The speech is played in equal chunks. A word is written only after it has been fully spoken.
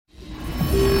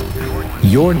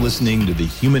You're listening to The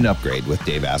Human Upgrade with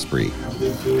Dave Asprey,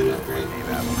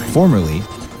 formerly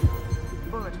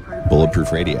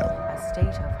Bulletproof Radio. A state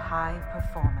of high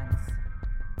performance.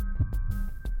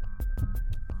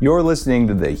 You're listening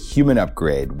to The Human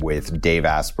Upgrade with Dave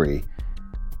Asprey,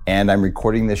 and I'm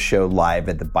recording this show live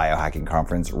at the Biohacking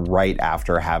Conference right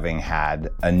after having had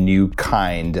a new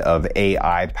kind of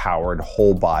AI-powered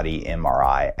whole-body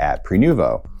MRI at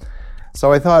Prenuvo.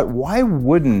 So I thought, why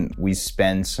wouldn't we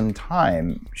spend some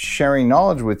time sharing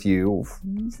knowledge with you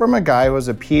from a guy who has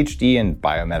a PhD in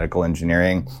biomedical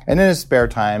engineering and in his spare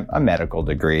time, a medical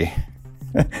degree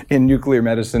in nuclear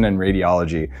medicine and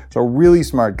radiology. So a really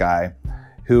smart guy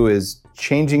who is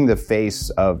changing the face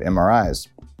of MRIs.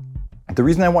 The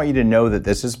reason I want you to know that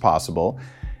this is possible,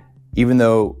 even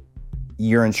though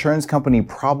your insurance company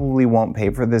probably won't pay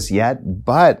for this yet,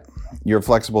 but your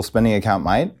flexible spending account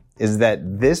might, is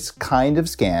that this kind of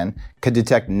scan could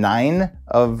detect 9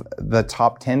 of the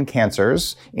top 10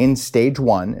 cancers in stage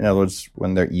 1, in other words,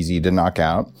 when they're easy to knock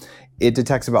out. It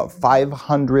detects about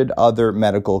 500 other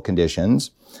medical conditions,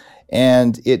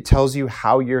 and it tells you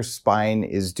how your spine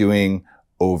is doing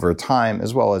over time,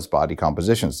 as well as body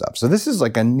composition stuff. So this is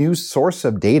like a new source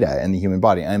of data in the human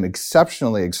body. I'm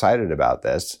exceptionally excited about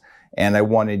this, and I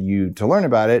wanted you to learn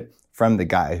about it from the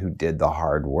guy who did the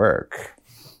hard work.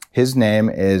 His name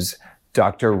is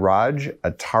Dr. Raj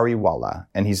Attariwala,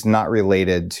 and he's not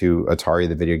related to Atari,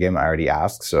 the video game. I already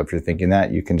asked, so if you're thinking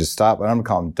that, you can just stop, but I'm going to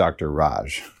call him Dr.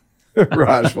 Raj.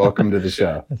 Raj, welcome to the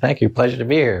show. Thank you. Pleasure to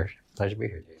be here. Pleasure to be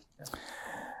here, Dave.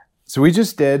 So we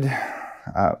just did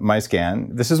my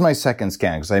scan. This is my second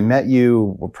scan, because I met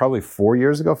you probably 5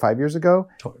 years ago?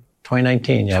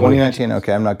 2019, yeah. 2019,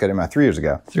 okay, I'm not good at math. 3 years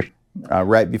ago.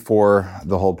 Right before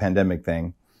the whole pandemic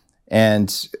thing.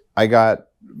 And I got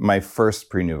my first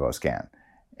Prenuvo scan,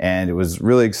 and it was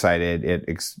really excited.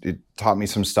 It taught me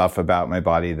some stuff about my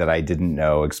body that I didn't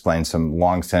know, explained some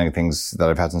long-standing things that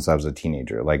I've had since I was a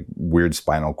teenager, like weird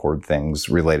spinal cord things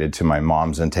related to my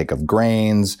mom's intake of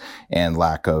grains and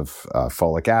lack of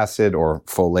folic acid or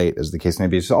folate, as the case may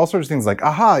be. So all sorts of things like,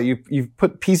 aha, you've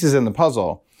put pieces in the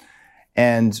puzzle.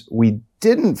 And we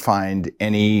didn't find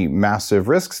any massive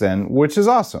risks then, which is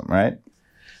awesome, right?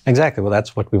 Exactly. Well,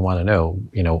 that's what we want to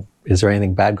know. Is there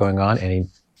anything bad going on? Any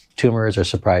tumors or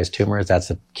surprise tumors? That's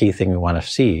the key thing we want to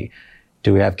see.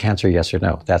 Do we have cancer? Yes or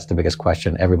no? That's the biggest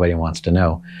question everybody wants to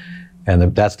know.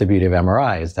 And that's the beauty of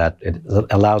MRI, is that it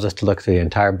allows us to look through the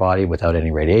entire body without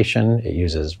any radiation. It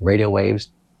uses radio waves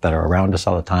that are around us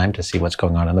all the time to see what's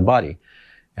going on in the body.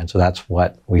 And so that's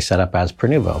what we set up as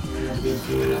Prenuvo.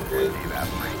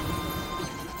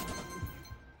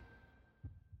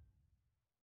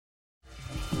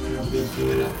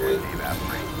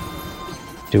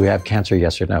 Do we have cancer?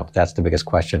 Yes or no? That's the biggest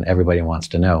question everybody wants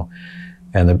to know.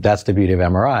 And that's the beauty of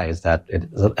MRI, is that it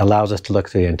allows us to look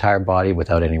through the entire body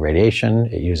without any radiation.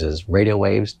 It uses radio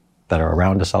waves that are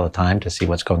around us all the time to see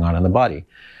what's going on in the body.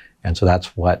 And so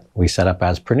that's what we set up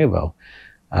as Prenuvo.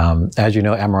 As you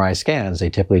know, MRI scans, they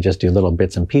typically just do little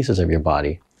bits and pieces of your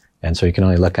body. And so you can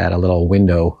only look at a little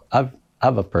window of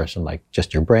a person, like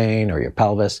just your brain or your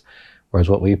pelvis. Whereas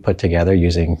what we put together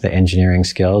using the engineering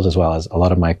skills, as well as a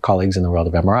lot of my colleagues in the world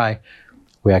of MRI,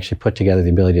 we actually put together the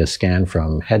ability to scan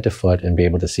from head to foot and be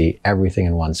able to see everything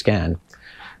in one scan.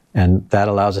 And that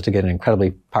allows us to get an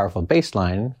incredibly powerful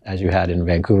baseline, as you had in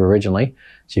Vancouver originally,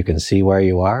 so you can see where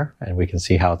you are and we can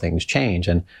see how things change.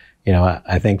 And,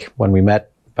 I think when we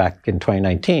met back in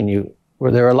 2019,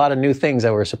 there were a lot of new things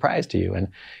that were a surprise to you. And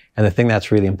the thing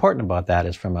that's really important about that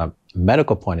is, from a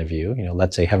medical point of view,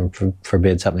 let's say heaven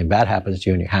forbid something bad happens to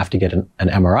you and you have to get an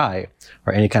MRI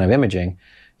or any kind of imaging,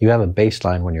 you have a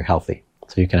baseline when you're healthy.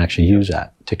 So you can actually use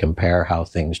that to compare how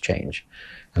things change.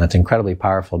 And that's incredibly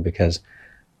powerful because,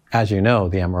 as you know,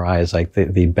 the MRI is like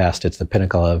the best. It's the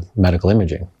pinnacle of medical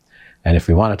imaging. And if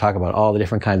we want to talk about all the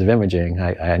different kinds of imaging,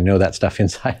 I know that stuff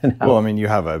inside and out. Well, I mean, you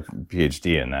have a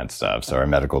PhD in that stuff, so a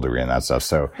medical degree in that stuff.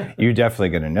 So you're definitely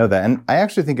going to know that. And I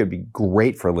actually think it'd be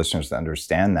great for listeners to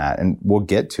understand that, and we'll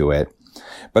get to it.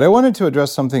 But I wanted to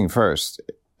address something first.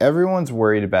 Everyone's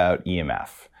worried about EMF.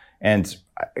 And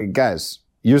guys,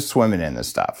 you're swimming in this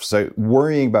stuff. So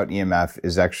worrying about EMF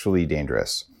is actually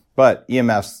dangerous. But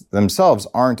EMFs themselves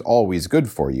aren't always good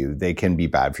for you. They can be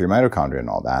bad for your mitochondria and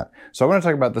all that. So I want to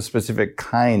talk about the specific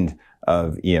kind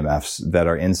of EMFs that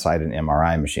are inside an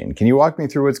MRI machine. Can you walk me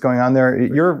through what's going on there?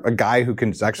 You're a guy who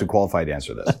can actually qualify to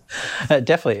answer this.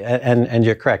 Definitely, and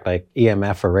you're correct. Like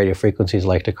EMF, or radio frequencies,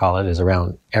 like to call it, is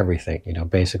around everything.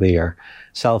 Basically your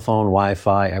cell phone,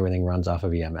 Wi-Fi, everything runs off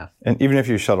of EMF. And even if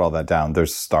you shut all that down,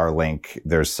 there's Starlink,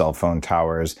 there's cell phone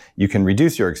towers. You can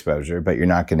reduce your exposure, but you're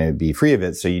not going to be free of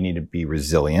it. So you need to be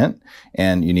resilient,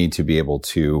 and you need to be able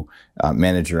to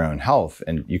manage your own health.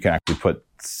 And you can actually put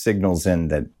signals in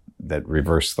that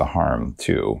reverse the harm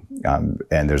too.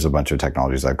 And there's a bunch of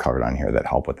technologies I've covered on here that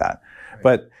help with that. Right.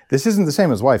 But this isn't the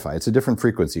same as Wi-Fi. It's a different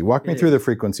frequency. Walk me through the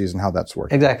frequencies and how that's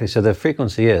working. Exactly. So the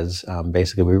frequency is,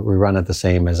 basically we run it the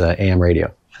same as an AM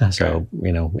radio. Okay. So,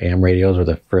 AM radios were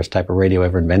the first type of radio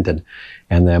ever invented,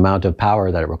 and the amount of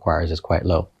power that it requires is quite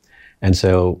low. And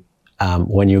so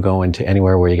when you go into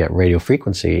anywhere where you get radio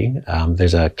frequency,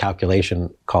 there's a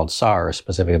calculation called SAR, or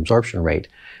specific absorption rate.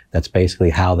 That's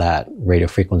basically how that radio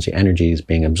frequency energy is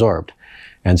being absorbed.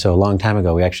 And so a long time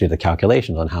ago, we actually did the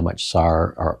calculations on how much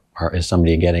SAR is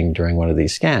somebody getting during one of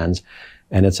these scans.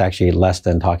 And it's actually less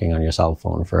than talking on your cell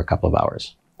phone for a couple of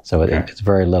hours. So it's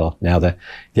very little. Now, the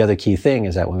other key thing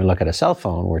is that when we look at a cell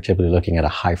phone, we're typically looking at a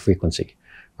high frequency,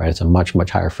 right? It's a much,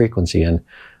 much higher frequency. And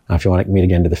if you want me to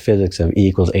get into the physics of E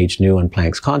equals h nu and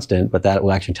Planck's constant, but that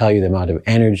will actually tell you the amount of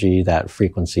energy that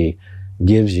frequency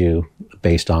gives you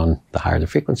based on the higher the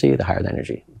frequency, the higher the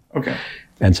energy. Okay.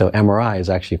 And so MRI is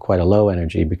actually quite a low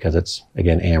energy because it's,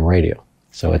 again, AM radio.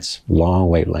 So it's long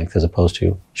wavelength as opposed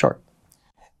to short.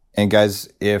 And guys,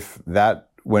 if that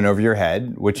went over your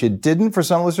head, which it didn't for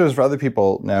some listeners, for other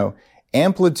people, no,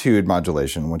 amplitude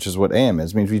modulation, which is what AM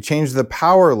is, means we change the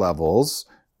power levels,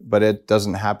 but it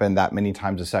doesn't happen that many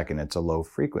times a second. It's a low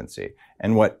frequency.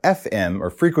 And what FM,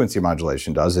 or frequency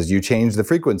modulation, does is you change the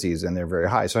frequencies and they're very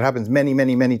high. So it happens many,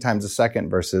 many, many times a second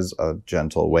versus a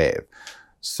gentle wave.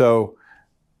 So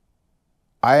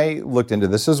I looked into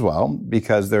this as well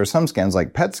because there are some scans,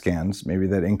 like PET scans, maybe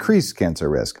that increase cancer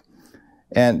risk.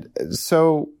 And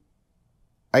so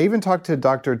I even talked to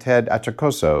Dr. Ted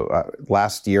Achacoso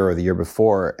last year or the year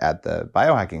before at the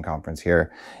biohacking conference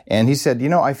here. And he said,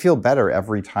 I feel better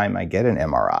every time I get an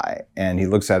MRI. And he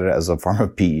looks at it as a form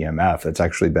of PEMF that's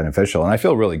actually beneficial. And I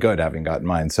feel really good having gotten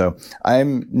mine. So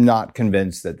I'm not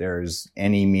convinced that there's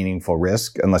any meaningful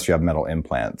risk unless you have metal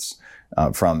implants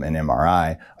from an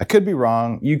MRI. I could be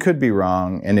wrong. You could be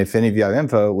wrong. And if any of you have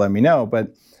info, let me know.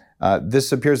 But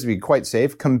this appears to be quite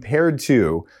safe compared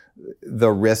to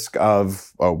the risk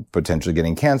of potentially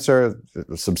getting cancer.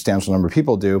 A substantial number of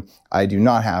people do. I do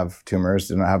not have tumors,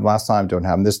 did not have last time, don't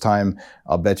have them this time.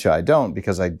 I'll bet you I don't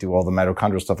because I do all the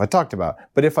mitochondrial stuff I talked about.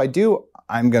 But if I do,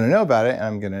 I'm going to know about it and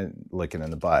I'm going to lick it in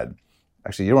the bud.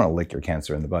 Actually, you don't want to lick your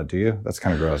cancer in the bud, do you? That's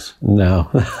kind of gross. No,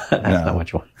 that's not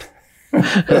what you want.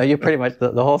 You pretty much,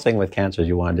 the whole thing with cancer is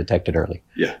you want to detect it early.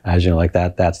 Yeah. As you know, like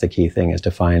that's the key thing, is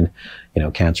to find,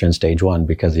 cancer in stage 1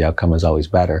 because the outcome is always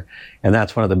better. And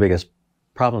that's one of the biggest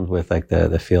problems with like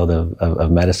the field of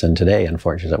medicine today,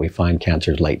 unfortunately, is that we find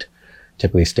cancers late,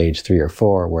 typically stage 3 or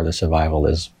 4, where the survival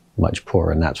is much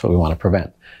poorer, and that's what we want to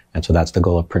prevent. And so that's the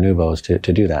goal of Prenuvo, is to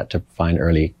do that, to find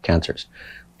early cancers,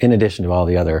 in addition to all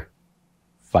the other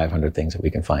 500 things that we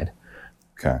can find.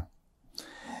 Okay.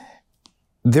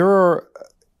 There are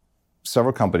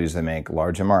several companies that make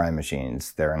large MRI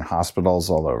machines. They're in hospitals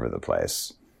all over the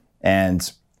place.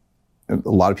 And a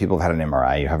lot of people have had an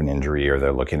MRI. You have an injury or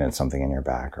they're looking at something in your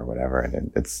back or whatever.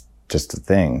 And it's just a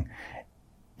thing.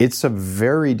 It's a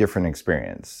very different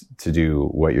experience to do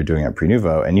what you're doing at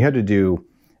Prenuvo. And you had to do,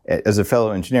 as a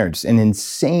fellow engineer, just an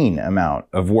insane amount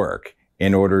of work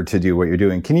in order to do what you're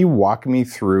doing. Can you walk me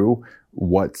through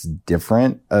what's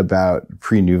different about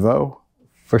Prenuvo?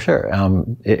 For sure.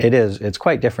 It's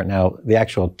quite different. Now, the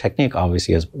actual technique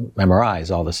obviously is MRI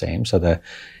is all the same. So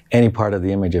any part of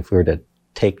the image, if we were to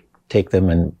take them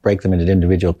and break them into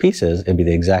individual pieces, it'd be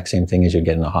the exact same thing as you'd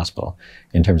get in a hospital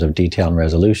in terms of detail and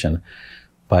resolution.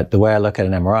 But the way I look at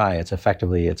an MRI, it's a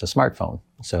smartphone.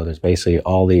 So there's basically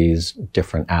all these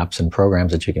different apps and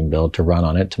programs that you can build to run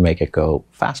on it to make it go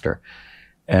faster.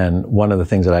 And one of the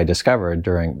things that I discovered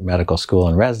during medical school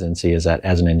and residency is that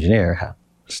as an engineer,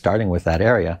 starting with that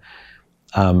area,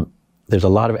 there's a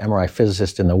lot of MRI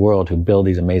physicists in the world who build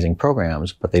these amazing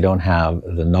programs, but they don't have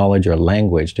the knowledge or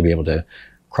language to be able to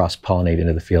cross-pollinate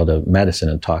into the field of medicine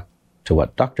and talk to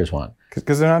what doctors want.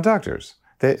 Because they're not doctors.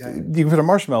 You can put a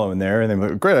marshmallow in there and they're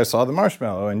like, great, I saw the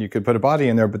marshmallow. And you could put a body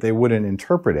in there, but they wouldn't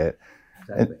interpret it.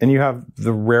 Exactly. And you have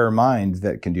the rare mind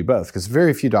that can do both, because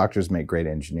very few doctors make great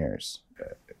engineers.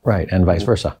 Right, and vice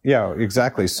versa. Yeah,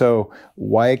 exactly. So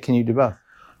why can you do both?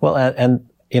 Well, and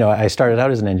I started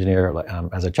out as an engineer.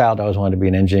 As a child, I always wanted to be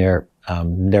an engineer.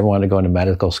 Never wanted to go into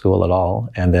medical school at all.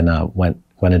 And then went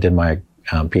and did my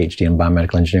PhD in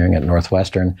biomedical engineering at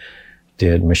Northwestern,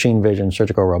 did machine vision,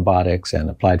 surgical robotics, and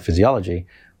applied physiology,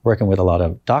 working with a lot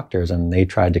of doctors. And they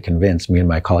tried to convince me and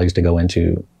my colleagues to go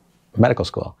into medical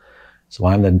school. So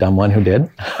I'm the dumb one who did.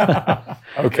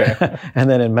 Okay. And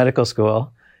then in medical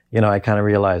school, I kind of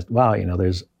realized, wow,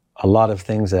 there's a lot of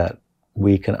things that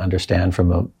we can understand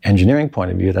from an engineering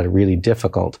point of view that are really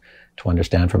difficult to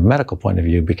understand from a medical point of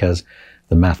view because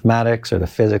the mathematics or the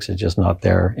physics is just not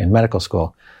there in medical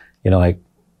school. Like,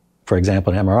 for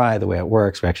example, in MRI, the way it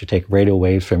works, we actually take radio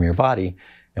waves from your body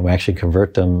and we actually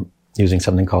convert them using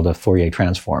something called a Fourier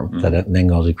transform that then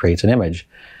goes and creates an image.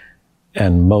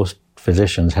 And most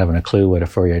physicians haven't a clue what a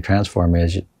Fourier transform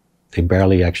is. They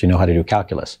barely actually know how to do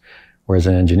calculus. Whereas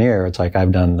an engineer, it's like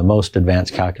I've done the most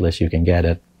advanced calculus you can get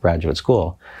at graduate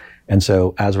school. And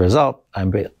so as a result,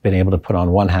 I've been able to put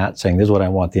on one hat saying, this is what I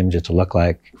want the images to look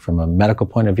like from a medical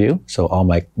point of view. So all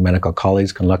my medical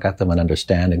colleagues can look at them and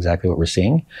understand exactly what we're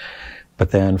seeing.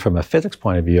 But then from a physics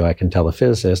point of view, I can tell the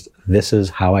physicist, this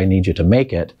is how I need you to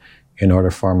make it in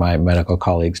order for my medical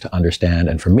colleagues to understand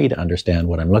and for me to understand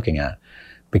what I'm looking at.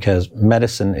 Because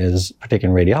medicine is,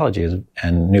 particularly in radiology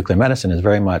and nuclear medicine, is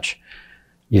very much,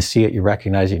 you see it, you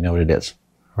recognize it, you know what it is.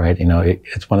 Right?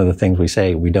 It's one of the things we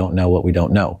say, we don't know what we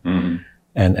don't know. Mm-hmm.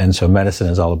 And so medicine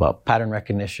is all about pattern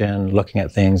recognition, looking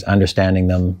at things, understanding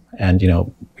them. And,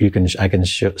 I can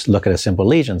look at a simple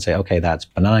lesion and say, okay, that's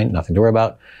benign, nothing to worry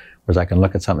about. Whereas I can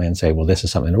look at something and say, well, this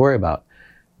is something to worry about.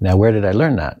 Now, where did I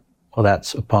learn that? Well,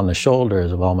 that's upon the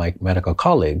shoulders of all my medical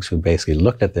colleagues who basically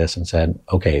looked at this and said,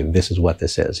 okay, this is what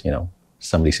this is.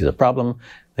 Somebody sees a problem,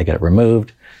 they get it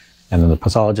removed. And then the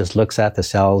pathologist looks at the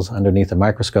cells underneath the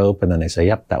microscope, and then they say,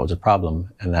 yep, that was a problem.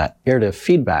 And that iterative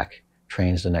feedback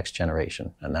trains the next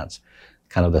generation. And that's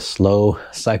kind of the slow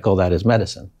cycle that is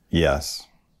medicine. Yes.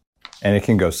 And it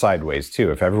can go sideways,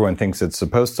 too. If everyone thinks it's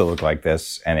supposed to look like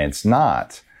this and it's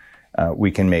not, we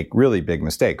can make really big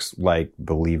mistakes, like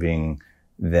believing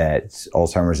that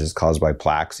Alzheimer's is caused by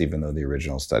plaques, even though the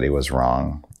original study was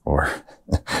wrong, or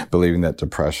believing that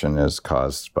depression is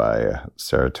caused by a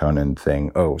serotonin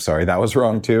thing. Oh, sorry, that was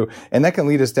wrong too. And that can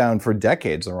lead us down for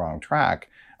decades the wrong track.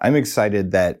 I'm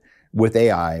excited that with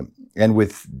AI and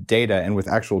with data and with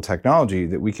actual technology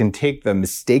that we can take the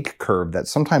mistake curve that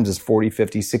sometimes is 40,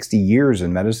 50, 60 years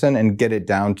in medicine and get it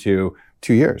down to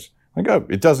 2 years. Like, oh,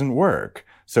 it doesn't work.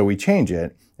 So we change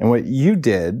it. And what you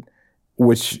did,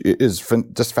 which is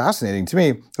just fascinating to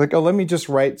me, like, oh, let me just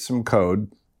write some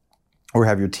code or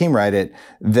have your team write it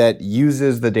that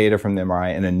uses the data from the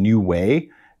MRI in a new way.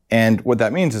 And what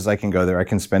that means is I can go there, I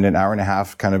can spend an hour and a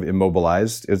half kind of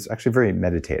immobilized. It's actually very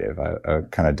meditative. I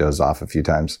kind of doze off a few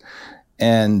times.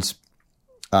 And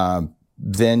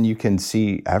then you can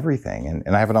see everything.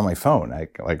 And I have it on my phone. I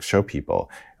like show people.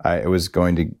 I was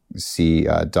going to see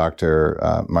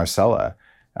Dr. Marcella,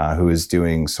 who is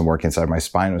doing some work inside my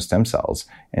spine with stem cells.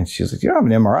 And she's like, you don't have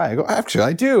an MRI? I go, actually,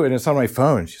 I do. And it's on my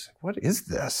phone. She's like, what is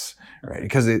this? Right?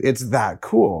 Because it's that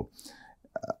cool.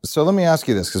 So let me ask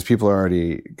you this, because people are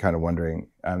already kind of wondering.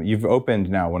 You've opened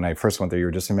now, when I first went there, you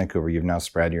were just in Vancouver. You've now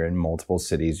spread. You're in multiple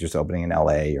cities. You're just opening in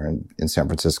LA. You're in San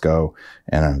Francisco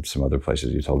and some other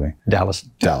places you told me. Dallas,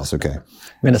 okay.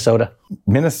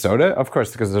 Minnesota, of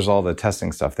course, because there's all the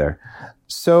testing stuff there.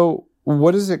 So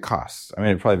what does it cost? I mean,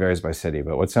 it probably varies by city,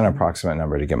 but what's an approximate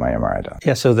number to get my MRI done?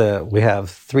 Yeah, so we have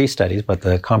 3 studies, but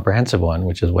the comprehensive one,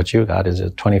 which is what you got, is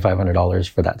 $2,500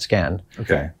 for that scan.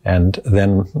 Okay. And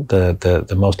then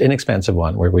the most inexpensive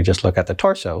one, where we just look at the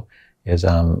torso, is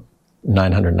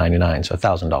 $999, so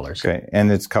 $1,000. Okay,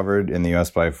 and it's covered in the U.S.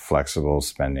 by flexible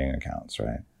spending accounts,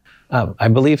 right? I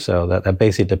believe so. That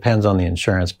basically depends on the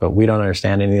insurance, but we don't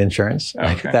understand any of the insurance.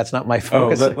 Okay. That's not my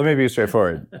focus. Let me be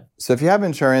straightforward. So if you have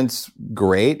insurance,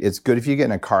 great. It's good if you get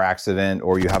in a car accident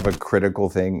or you have a critical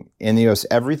thing. In the U.S.,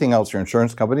 everything else, your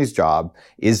insurance company's job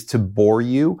is to bore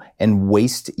you and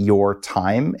waste your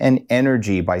time and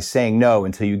energy by saying no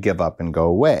until you give up and go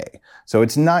away. So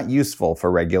it's not useful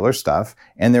for regular stuff,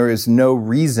 and there is no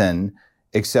reason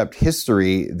except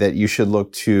history that you should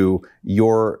look to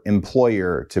your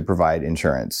employer to provide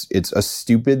insurance. It's a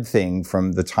stupid thing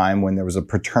from the time when there was a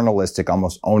paternalistic,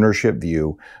 almost ownership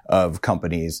view of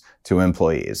companies to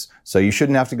employees. So you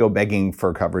shouldn't have to go begging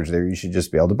for coverage there. You should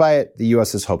just be able to buy it. The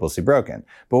U.S. is hopelessly broken.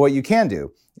 But what you can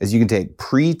do is you can take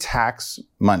pre-tax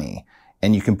money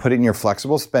and you can put it in your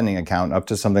flexible spending account up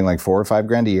to something like $4,000 or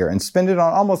 $5,000 a year and spend it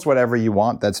on almost whatever you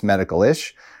want that's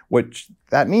medical-ish. Which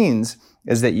that means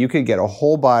is that you could get a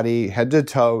whole body, head to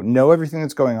toe, know everything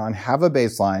that's going on, have a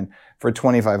baseline for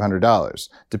 $2,500.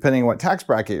 Depending on what tax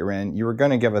bracket you're in, you were going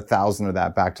to give $1,000 of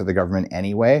that back to the government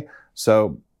anyway.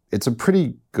 So it's a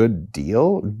pretty good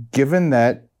deal, given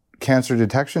that cancer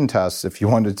detection tests, if you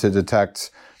wanted to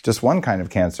detect just one kind of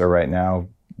cancer right now,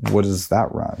 what does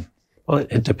that run? Well,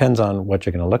 it depends on what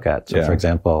you're going to look at. So, for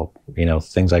example,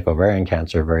 things like ovarian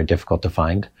cancer are very difficult to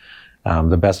find.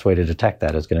 The best way to detect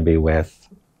that is going to be with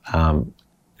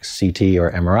CT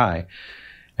or MRI.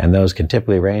 And those can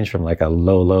typically range from like a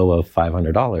low of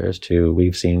 $500 to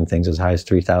we've seen things as high as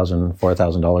 $3,000,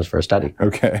 $4,000 for a study.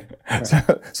 Okay.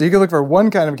 So you could look for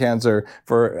one kind of cancer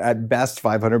for at best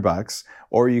 $500,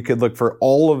 or you could look for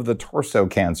all of the torso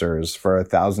cancers for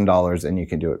 $1,000 and you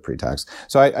can do it pre-tax.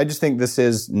 So I just think this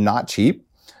is not cheap,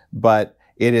 but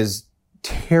it is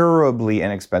terribly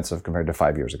inexpensive compared to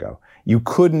 5 years ago. You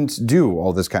couldn't do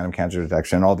all this kind of cancer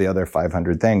detection, all the other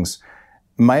 500 things.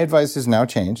 My advice has now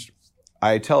changed.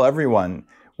 I tell everyone,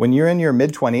 when you're in your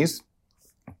mid-20s,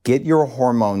 get your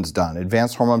hormones done,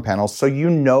 advanced hormone panels, so you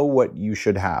know what you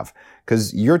should have.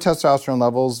 Because your testosterone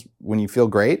levels, when you feel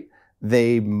great,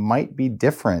 they might be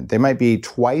different. They might be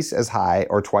twice as high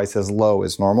or twice as low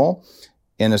as normal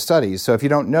in a study. So if you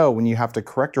don't know, when you have to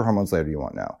correct your hormones later, you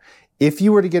won't know. If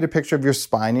you were to get a picture of your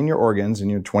spine and your organs and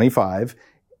you're 25,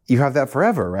 you have that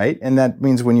forever, right? And that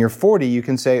means when you're 40, you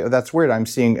can say, oh, that's weird. I'm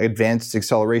seeing advanced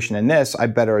acceleration in this. I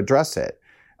better address it.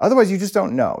 Otherwise, you just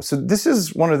don't know. So this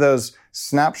is one of those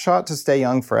snapshot to stay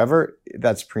young forever.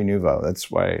 That's pre-nuvo. That's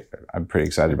why I'm pretty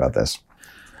excited about this.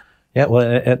 Yeah, well,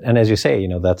 and as you say,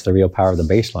 that's the real power of the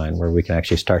baseline, where we can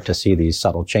actually start to see these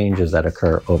subtle changes that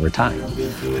occur over time.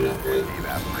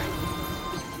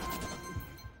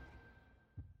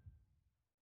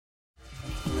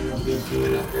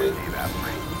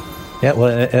 Yeah,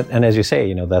 well, and as you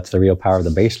say, that's the real power of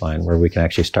the baseline, where we can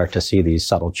actually start to see these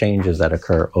subtle changes that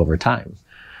occur over time.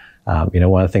 One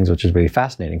of the things which is really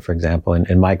fascinating, for example,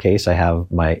 in my case, I have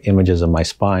my images of my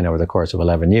spine over the course of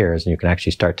 11 years, and you can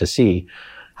actually start to see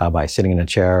how by sitting in a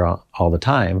chair all the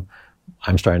time,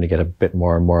 I'm starting to get a bit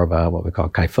more and more of a, what we call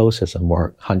kyphosis, I'm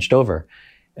more hunched over.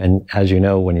 And as you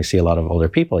know, when you see a lot of older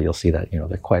people, you'll see that,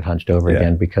 they're quite hunched over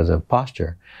again because of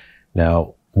posture.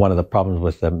 Now, one of the problems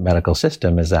with the medical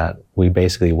system is that we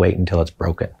basically wait until it's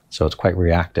broken. So it's quite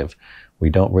reactive. We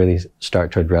don't really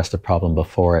start to address the problem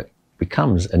before it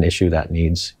becomes an issue that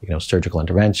needs, surgical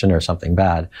intervention or something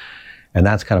bad. And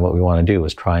that's kind of what we want to do,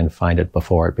 is try and find it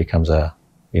before it becomes a,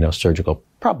 surgical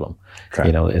problem. Okay.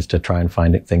 Is to try and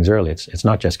find things early. It's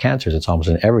not just cancers, it's almost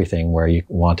in everything where you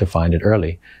want to find it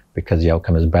early because the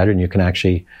outcome is better and you can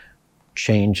actually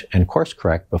change and course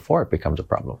correct before it becomes a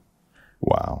problem.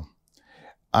 Wow.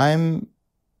 I'm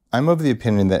of the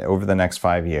opinion that over the next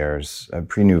 5 years,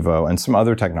 pre-nuvo and some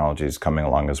other technologies coming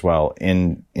along as well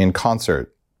in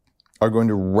concert are going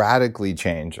to radically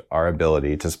change our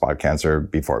ability to spot cancer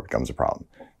before it becomes a problem.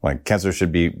 Like cancer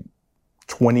should be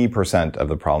 20% of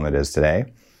the problem it is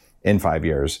today in 5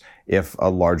 years if a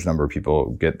large number of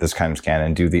people get this kind of scan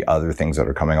and do the other things that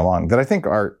are coming along that I think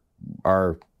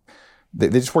they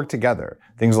just work together.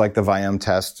 Things like the Viome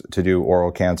test to do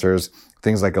oral cancers,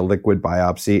 things like a liquid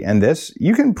biopsy, and this,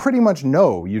 you can pretty much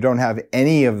know you don't have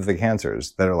any of the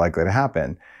cancers that are likely to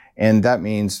happen. And that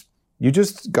means you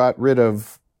just got rid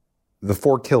of the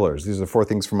 4 killers. These are the 4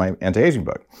 things from my anti-aging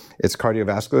book. It's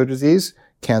cardiovascular disease,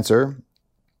 cancer,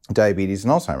 diabetes,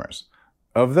 and Alzheimer's.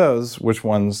 Of those, which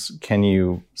ones can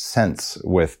you sense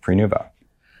with pre-nuvo?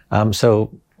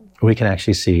 So we can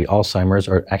actually see Alzheimer's,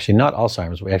 or actually not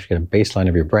Alzheimer's, we actually get a baseline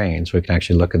of your brain, so we can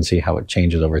actually look and see how it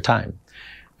changes over time.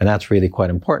 And that's really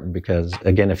quite important because,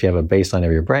 again, if you have a baseline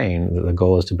of your brain, the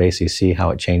goal is to basically see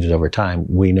how it changes over time.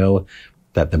 We know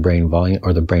that the brain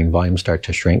volume start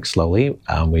to shrink slowly.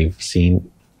 We've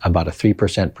seen about a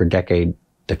 3% per decade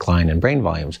decline in brain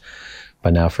volumes.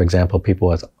 But now, for example, people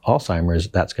with Alzheimer's,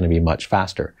 that's going to be much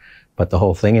faster. But the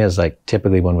whole thing is, like,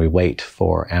 typically when we wait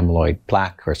for amyloid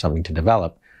plaque or something to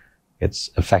develop,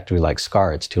 it's effectively like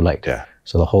scar, it's too late. Yeah.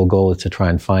 So the whole goal is to try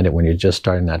and find it when you're just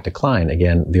starting that decline.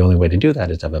 Again, the only way to do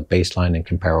that is to have a baseline and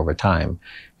compare over time.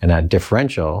 And that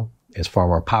differential is far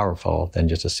more powerful than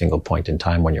just a single point in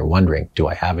time when you're wondering, do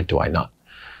I have it, do I not?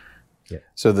 Yeah.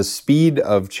 So the speed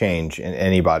of change in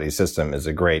any body system is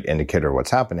a great indicator of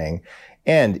what's happening.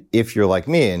 And if you're like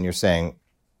me and you're saying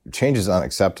change is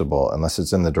unacceptable unless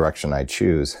it's in the direction I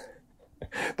choose,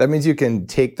 that means you can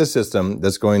take the system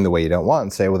that's going the way you don't want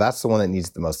and say, well, that's the one that needs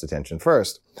the most attention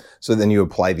first. So then you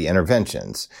apply the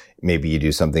interventions. Maybe you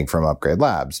do something from Upgrade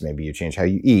Labs. Maybe you change how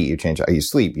you eat. You change how you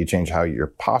sleep. You change how your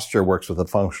posture works with a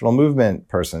functional movement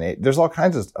person. There's all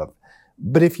kinds of stuff.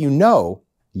 But if you know,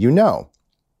 you know.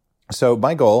 So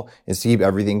my goal is to keep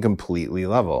everything completely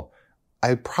level.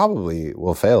 I probably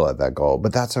will fail at that goal,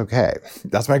 but that's okay.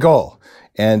 That's my goal.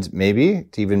 And maybe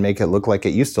to even make it look like it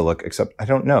used to look, except I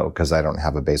don't know because I don't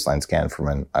have a baseline scan from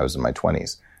when I was in my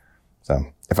 20s. So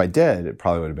if I did, it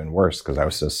probably would have been worse because I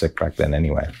was so sick back then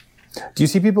anyway. Do you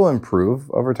see people improve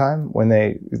over time when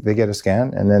they get a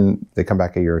scan and then they come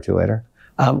back a year or two later?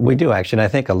 We do, actually. And I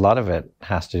think a lot of it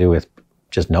has to do with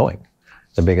just knowing.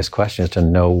 The biggest question is to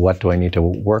know, what do I need to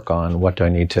work on? What do I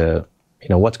need to,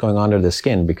 what's going on under the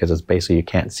skin? Because it's basically, you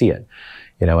can't see it,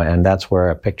 and that's where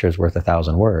a picture is worth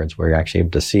 1,000 words, where you're actually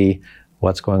able to see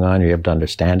what's going on. You're able to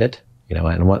understand it,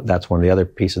 and that's one of the other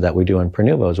pieces that we do in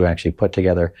Prenuvo is we actually put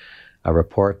together a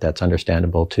report that's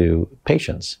understandable to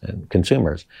patients and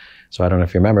consumers. So I don't know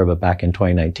if you remember, but back in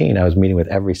 2019, I was meeting with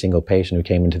every single patient who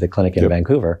came into the clinic in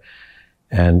Vancouver.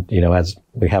 And, as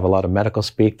we have a lot of medical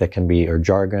speak that can be, or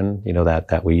jargon,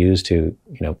 that we use to,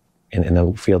 in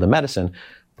the field of medicine,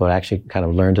 but actually kind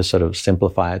of learn to sort of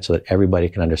simplify it so that everybody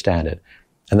can understand it.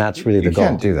 And that's really the goal. You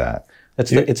can't do that.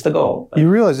 It's the goal. You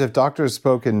realize if doctors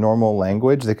spoke in normal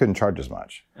language, they couldn't charge as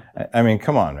much. I mean,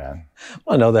 come on, man.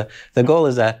 Well, no, the goal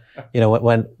is that,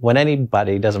 when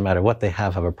anybody, doesn't matter what they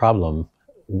have a problem,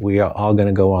 we are all going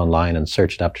to go online and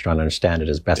search it up to try and understand it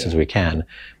as best as we can.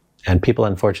 And people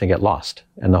unfortunately get lost.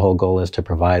 And the whole goal is to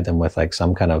provide them with like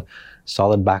some kind of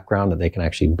solid background that they can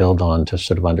actually build on to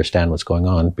sort of understand what's going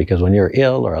on. Because when you're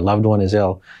ill or a loved one is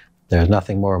ill, there's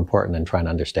nothing more important than trying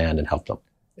to understand and help them.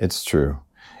 It's true.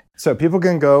 So people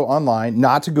can go online,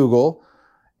 not to Google,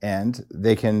 and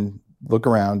they can look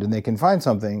around and they can find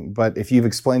something. But if you've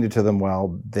explained it to them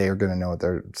well, they're going to know what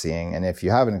they're seeing. And if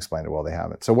you haven't explained it well, they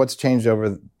haven't. So what's changed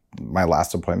over my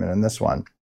last appointment and this one?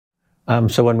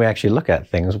 So when we actually look at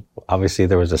things, obviously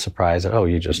there was a surprise that,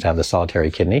 you just have the solitary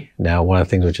kidney. Now, one of the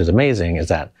things which is amazing is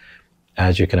that,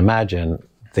 as you can imagine,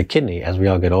 the kidney, as we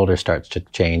all get older, starts to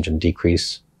change and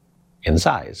decrease in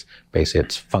size. Basically,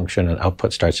 its function and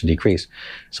output starts to decrease.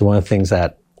 So one of the things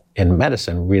that in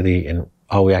medicine, really,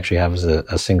 all we actually have is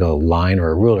a single line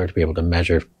or a ruler to be able to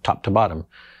measure top to bottom.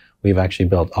 We've actually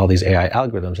built all these AI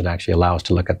algorithms that actually allow us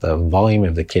to look at the volume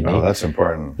of the kidney. Oh, that's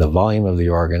important. The volume of the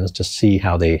organs to see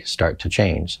how they start to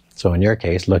change. So in your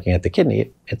case, looking at the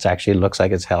kidney, it actually looks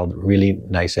like it's held really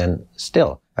nice and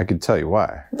still. I could tell you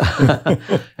why.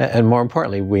 And more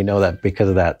importantly, we know that because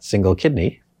of that single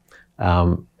kidney,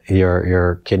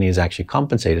 your kidney is actually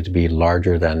compensated to be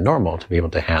larger than normal to be able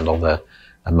to handle the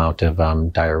amount of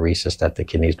diuresis that the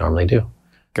kidneys normally do.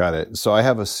 Got it. So I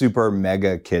have a super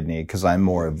mega kidney because I'm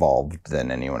more evolved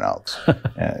than anyone else.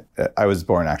 I was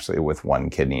born actually with one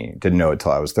kidney. Didn't know it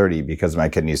till I was 30 because my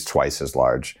kidney is twice as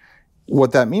large.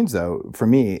 What that means, though, for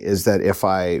me, is that if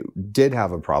I did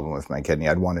have a problem with my kidney,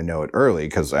 I'd want to know it early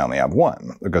because I only have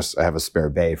one, because I have a spare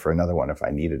bay for another one if I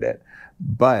needed it.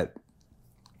 But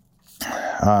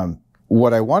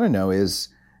what I want to know is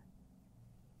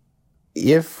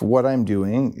if what I'm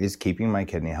doing is keeping my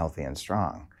kidney healthy and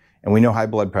strong. And we know high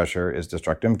blood pressure is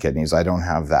destructive of kidneys. I don't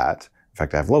have that. In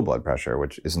fact, I have low blood pressure,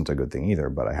 which isn't a good thing either,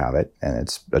 but I have it. And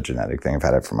it's a genetic thing. I've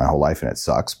had it for my whole life and it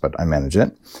sucks, but I manage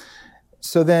it.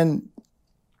 So then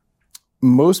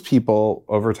most people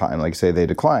over time, like say, they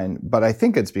decline, but I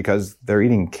think it's because they're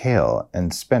eating kale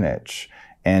and spinach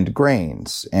and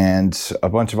grains and a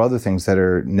bunch of other things that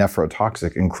are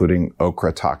nephrotoxic, including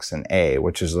ochratoxin A,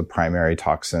 which is the primary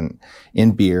toxin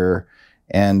in beer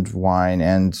and wine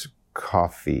and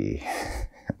coffee.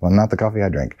 Well, not the coffee I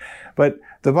drink. But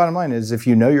the bottom line is, if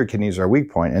you know your kidneys are a weak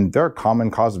point, and they're a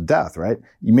common cause of death, right?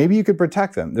 Maybe you could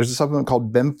protect them. There's a supplement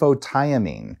called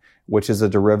benfotiamine, which is a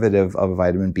derivative of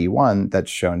vitamin B1 that's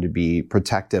shown to be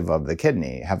protective of the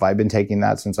kidney. Have I been taking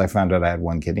that since I found out I had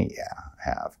one kidney? Yeah, I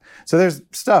have. So there's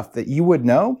stuff that you would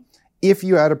know if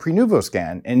you had a Prenuvo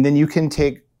scan, and then you can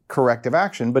take corrective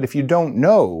action. But if you don't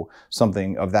know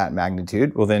something of that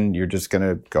magnitude, well, then you're just going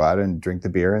to go out and drink the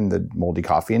beer and the moldy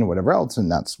coffee and whatever else,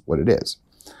 and that's what it is.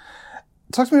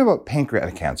 Talk to me about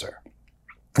pancreatic cancer.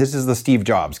 This is the Steve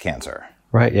Jobs cancer.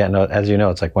 Right, yeah, no, as you know,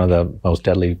 it's like one of the most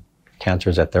deadly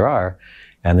cancers that there are.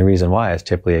 And the reason why is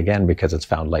typically, again, because it's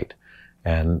found late.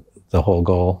 And the whole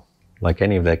goal, like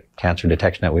any of the cancer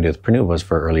detection that we do with Prenuvo, is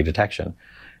for early detection.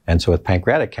 And so with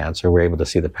pancreatic cancer, we're able to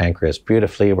see the pancreas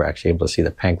beautifully. We're actually able to see the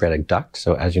pancreatic duct.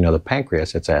 So as you know, the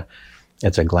pancreas, it's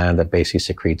a gland that basically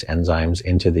secretes enzymes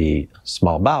into the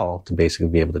small bowel to basically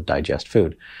be able to digest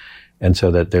food. And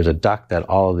so that there's a duct that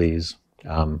all of these,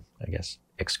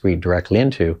 excrete directly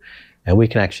into, and we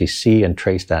can actually see and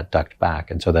trace that duct back.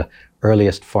 And so the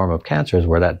earliest form of cancer is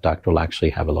where that duct will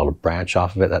actually have a little branch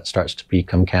off of it that starts to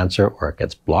become cancer, or it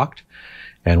gets blocked.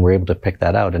 And we're able to pick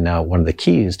that out. And now one of the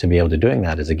keys to be able to doing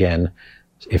that is, again,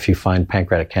 if you find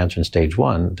pancreatic cancer in stage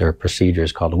 1, there are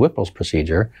procedures called a Whipple's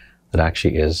procedure that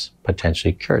actually is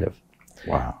potentially curative.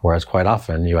 Wow. Whereas quite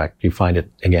often you find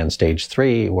it, again, stage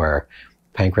 3, where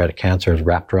pancreatic cancer is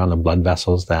wrapped around the blood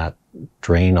vessels that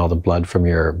drain all the blood from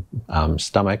your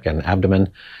stomach and abdomen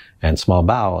and small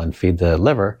bowel and feed the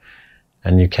liver,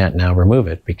 and you can't now remove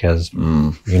it because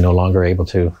you're no longer able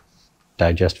to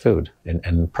digest food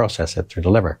and process it through the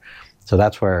liver. So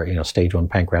that's where, stage 1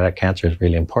 pancreatic cancer is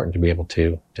really important to be able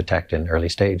to detect in early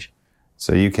stage.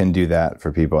 So you can do that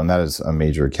for people, and that is a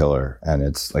major killer, and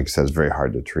it's, like I said, it's very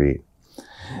hard to treat.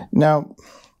 Now,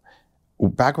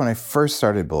 back when I first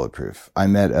started Bulletproof, I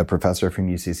met a professor from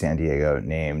UC San Diego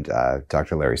named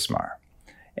Dr. Larry Smarr,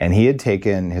 and he had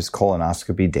taken his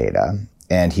colonoscopy data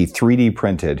and he 3D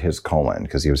printed his colon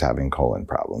because he was having colon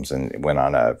problems, and went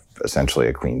on essentially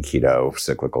a clean keto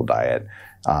cyclical diet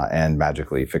and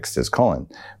magically fixed his colon.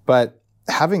 But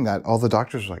having that, all the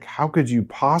doctors were like, how could you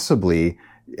possibly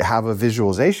have a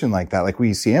visualization like that? Like,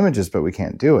 we see images, but we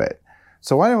can't do it.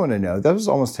 So what I want to know, that was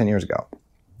almost 10 years ago.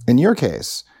 In your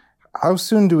case, how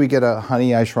soon do we get a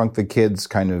Honey, I Shrunk the Kids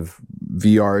kind of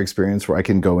VR experience where I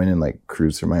can go in and like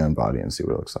cruise through my own body and see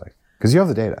what it looks like? Because you have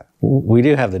the data. We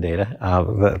do have the data.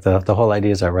 The whole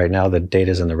idea is that right now the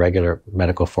data is in the regular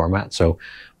medical format. So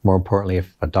more importantly,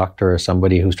 if a doctor or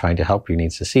somebody who's trying to help you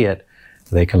needs to see it,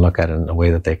 they can look at it in a way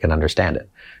that they can understand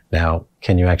it. Now,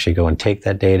 can you actually go and take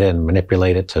that data and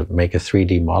manipulate it to make a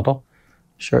 3D model?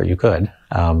 Sure, you could.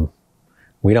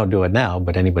 We don't do it now,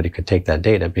 but anybody could take that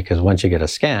data, because once you get a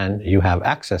scan, you have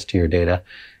access to your data.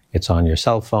 It's on your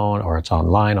cell phone or it's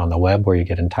online on the web, where you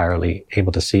get entirely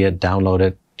able to see it, download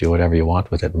it, do whatever you want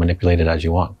with it, manipulate it as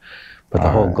you want. But the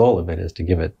whole goal of it is to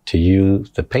give it to you,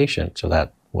 the patient, so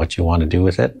that what you want to do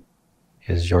with it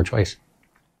is your choice.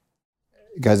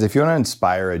 Guys, if you want to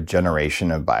inspire a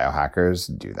generation of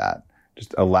biohackers, do that.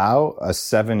 Just allow a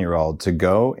 7-year-old to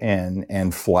go in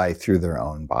and fly through their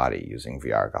own body using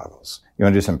VR goggles. You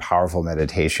want to do some powerful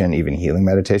meditation, even healing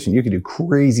meditation. You can do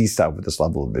crazy stuff with this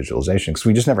level of visualization, because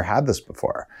we just never had this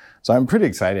before. So I'm pretty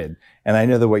excited. And I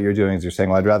know that what you're doing is you're saying,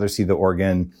 well, I'd rather see the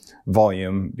organ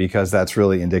volume, because that's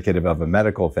really indicative of a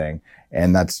medical thing.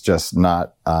 And that's just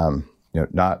not what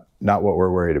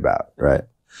we're worried about, right?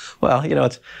 Well,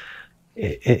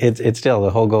 it's still, the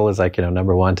whole goal is like,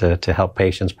 number one, to help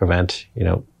patients prevent,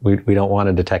 we don't want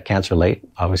to detect cancer late,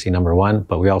 obviously, number one,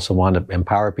 but we also want to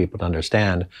empower people to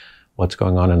understand what's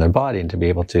going on in their body, and to be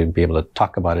able to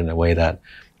talk about it in a way that,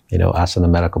 us in the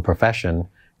medical profession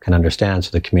can understand,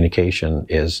 so the communication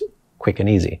is quick and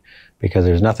easy, because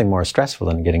there's nothing more stressful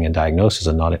than getting a diagnosis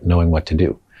and not knowing what to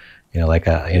do.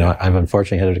 I've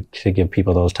unfortunately had to give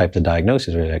people those types of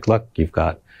diagnoses where you're like, look, you've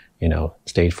got,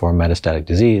 stage 4 metastatic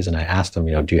disease. And I asked them,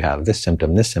 do you have this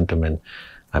symptom? And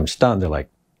I'm stunned. They're like,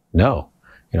 no,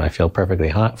 I feel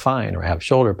perfectly fine, or I have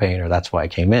shoulder pain, or that's why I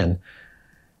came in.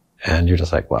 And you're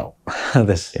just like, well,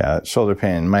 this. Yeah, shoulder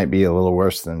pain might be a little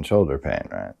worse than shoulder pain,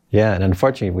 right? Yeah. And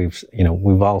unfortunately,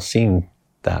 we've all seen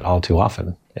that all too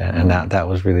often. And that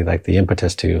was really like the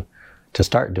impetus to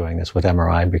start doing this with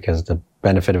MRI, because the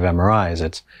benefit of MRI is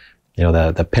it's,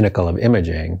 the pinnacle of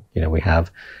imaging. We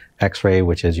have X-ray,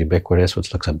 which is ubiquitous,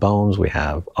 which looks at bones. We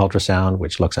have ultrasound,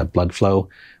 which looks at blood flow.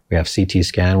 We have CT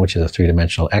scan, which is a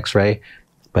 3-dimensional X-ray.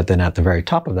 But then at the very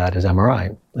top of that is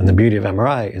MRI. And the beauty of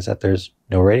MRI is that there's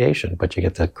no radiation, but you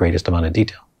get the greatest amount of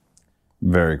detail.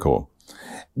 Very cool.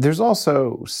 There's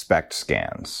also SPECT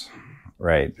scans,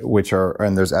 right?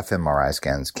 And there's fMRI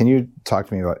scans. Can you talk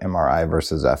to me about MRI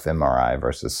versus fMRI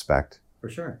versus SPECT? For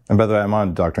sure. And by the way, I'm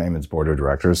on Dr. Amen's board of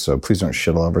directors, so please don't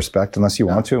shit all over SPECT unless you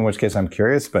want to, in which case I'm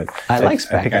curious, but I like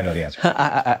SPECT. I think I know the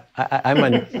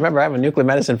answer. Remember, I'm a nuclear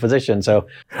medicine physician, so.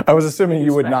 I was assuming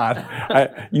you would not.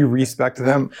 You respect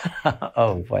them?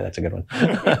 Oh boy, that's a good one.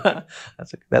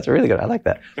 That's a really good one. I like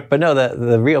that. But no,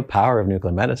 the real power of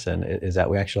nuclear medicine is that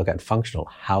we actually look at functional,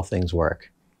 how things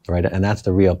work, right? And that's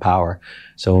the real power.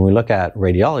 So when we look at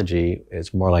radiology,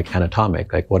 it's more like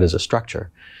anatomic, like what is a structure?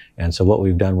 And so what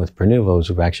we've done with Prenuvo is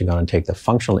we've actually gone and take the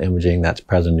functional imaging that's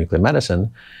present in nuclear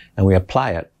medicine, and we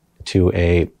apply it to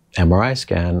a MRI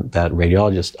scan that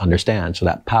radiologists understand. So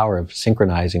that power of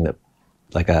synchronizing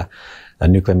like a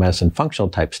nuclear medicine functional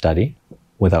type study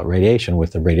without radiation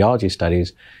with the radiology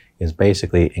studies is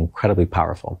basically incredibly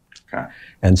powerful. Okay.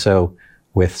 And so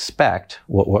with SPECT,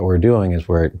 what we're doing is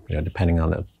we're, depending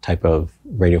on the type of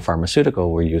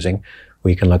radiopharmaceutical we're using,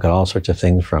 we can look at all sorts of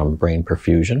things from brain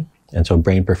perfusion. And so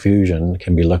brain perfusion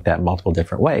can be looked at multiple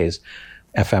different ways.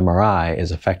 fMRI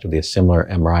is effectively a similar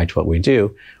MRI to what we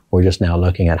do. We're just now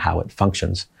looking at how it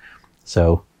functions.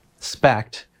 So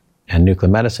SPECT and nuclear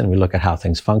medicine, we look at how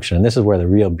things function. And this is where the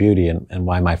real beauty and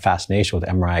why my fascination with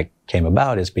MRI came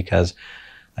about, is because,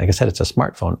 like I said, it's a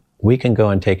smartphone. we can go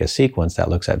and take a sequence that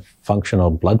looks at functional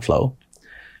blood flow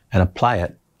and apply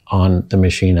it on the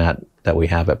machine that we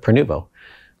have at Prenuvo.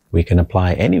 We can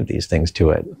apply any of these things to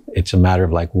it. It's a matter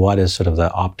of like, what is sort of the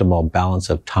optimal balance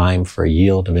of time for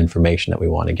yield of information that we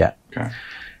want to get. Okay.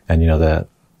 And,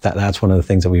 that's one of the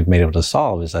things that we've been able to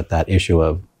solve is that issue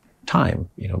of time.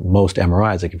 Most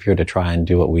MRIs, like if you were to try and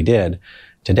do what we did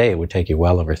today, it would take you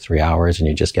well over 3 hours and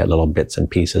you just get little bits and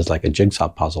pieces like a jigsaw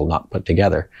puzzle not put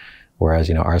together.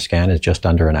 Whereas, our scan is just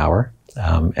under an hour.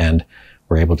 And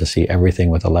we're able to see everything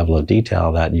with a level of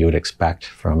detail that you would expect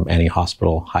from any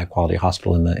hospital, high quality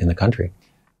hospital in the country.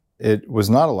 It was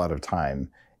not a lot of time.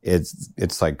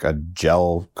 It's like a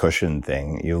gel cushion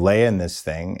thing. You lay in this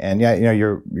thing and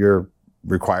you're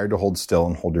required to hold still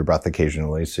and hold your breath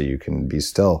occasionally so you can be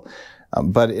still.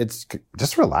 But it's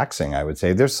just relaxing, I would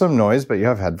say. There's some noise, but you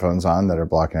have headphones on that are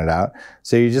blocking it out.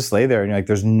 So you just lay there and you're like,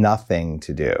 there's nothing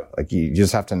to do. Like you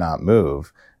just have to not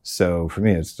move. So for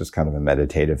me, it's just kind of a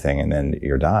meditative thing and then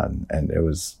you're done. And it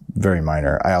was very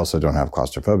minor. I also don't have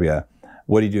claustrophobia.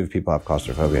 What do you do if people have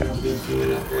claustrophobia?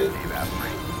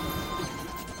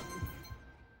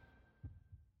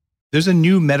 There's a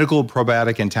new medical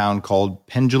probiotic in town called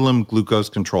Pendulum Glucose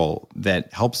Control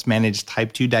that helps manage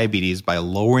type 2 diabetes by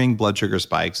lowering blood sugar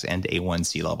spikes and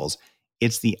A1C levels.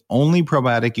 It's the only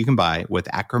probiotic you can buy with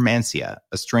Akkermansia,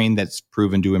 a strain that's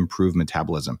proven to improve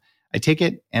metabolism. I take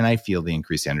it and I feel the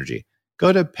increased energy.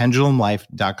 Go to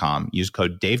pendulumlife.com. Use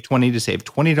code DAVE20 to save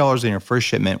 $20 on your first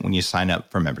shipment when you sign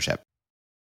up for membership.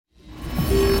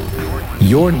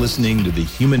 You're listening to The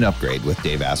Human Upgrade with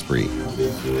Dave Asprey.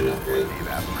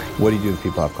 What do you do if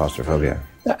people have claustrophobia?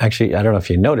 Actually, I don't know if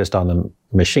you noticed on the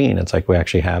machine, it's like we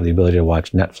actually have the ability to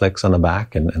watch Netflix on the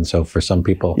back. And so for some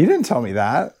people... You didn't tell me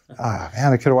that.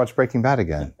 Man, I could have watched Breaking Bad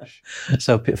again.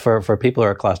 So for people who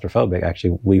are claustrophobic,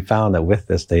 actually, we found that with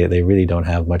this, they really don't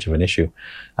have much of an issue.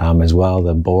 As well,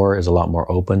 the bore is a lot more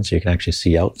open, so you can actually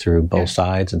see out through both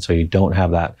sides. And so you don't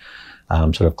have that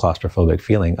sort of claustrophobic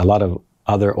feeling. A lot of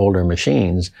other older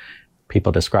machines,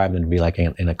 people describe them to be like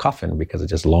in a coffin because it's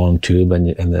just long tube and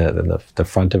the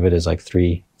front of it is like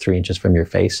three inches from your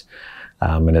face.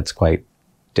 And it's quite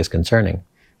disconcerting.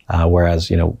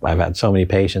 Whereas, I've had so many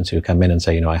patients who come in and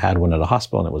say, I had one at a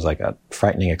hospital and it was like a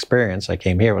frightening experience. I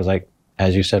came here, it was like,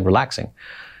 as you said, relaxing.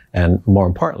 And more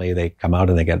importantly, they come out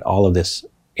and they get all of this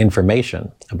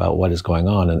information about what is going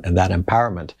on. And that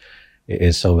empowerment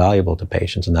is so valuable to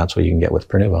patients. And that's what you can get with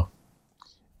Prenuvo.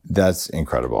 That's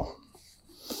incredible.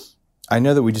 I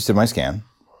know that we just did my scan,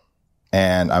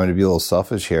 and I'm going to be a little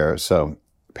selfish here. So,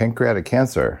 pancreatic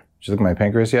cancer. Did you look at my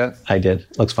pancreas yet? I did.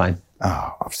 Looks fine.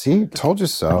 Oh, see? Told you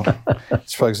so.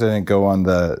 It's probably because I didn't go on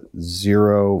the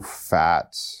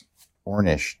zero-fat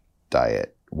Ornish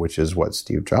diet, which is what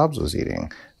Steve Jobs was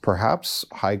eating. Perhaps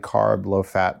high-carb,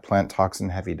 low-fat, plant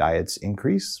toxin-heavy diets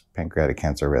increase pancreatic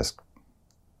cancer risk.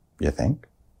 You think?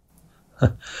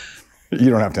 You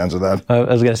don't have to answer that. I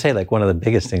was going to say, like, one of the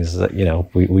biggest things is that,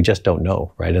 we just don't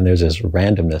know, right? And there's this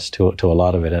randomness to a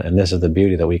lot of it. And this is the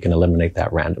beauty that we can eliminate that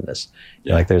randomness.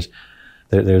 Like there's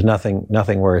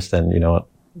nothing worse than,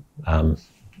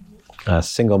 a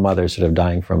single mother sort of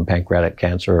dying from pancreatic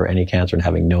cancer or any cancer and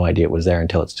having no idea it was there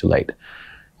until it's too late.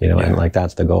 And like,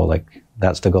 that's the goal. Like,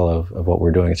 that's the goal of what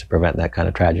we're doing is to prevent that kind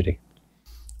of tragedy.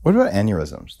 What about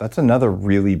aneurysms? That's another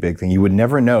really big thing. You would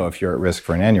never know if you're at risk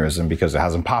for an aneurysm because it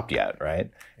hasn't popped yet, right?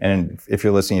 And if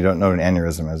you're listening, you don't know what an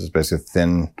aneurysm is. It's basically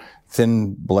a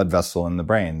thin blood vessel in the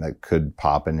brain that could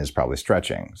pop and is probably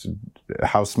stretching. So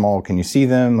how small can you see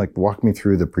them? Like, walk me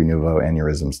through the Prenuvo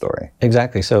aneurysm story.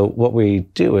 Exactly. So what we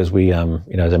do is we,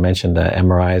 as I mentioned,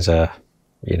 MRI is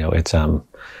it's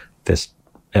this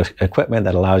equipment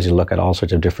that allows you to look at all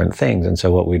sorts of different things. And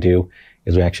so what we do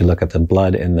is we actually look at the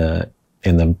blood in the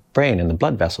brain and the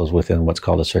blood vessels within what's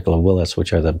called a circle of Willis,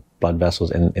 which are the blood vessels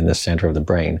in the center of the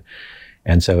brain.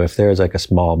 And so if there's like a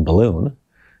small balloon,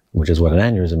 which is what an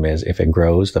aneurysm is, if it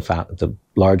grows, the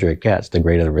larger it gets, the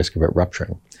greater the risk of it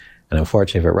rupturing. And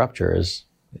unfortunately, if it ruptures,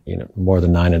 more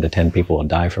than 9 out of 10 people will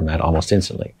die from that almost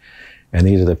instantly. And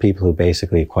these are the people who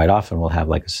basically quite often will have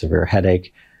like a severe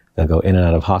headache. They'll go in and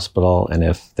out of hospital. And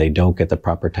if they don't get the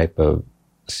proper type of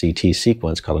CT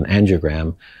sequence called an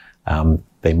angiogram,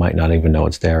 they might not even know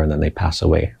it's there, and then they pass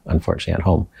away, unfortunately, at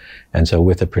home. And so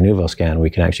with the Prenuvo scan, we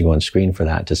can actually go and screen for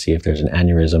that to see if there's an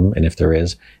aneurysm, and if there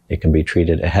is, it can be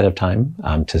treated ahead of time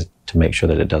to make sure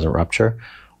that it doesn't rupture.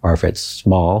 Or if it's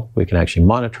small, we can actually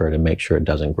monitor it and make sure it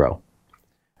doesn't grow.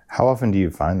 How often do you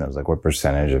find those? Like, what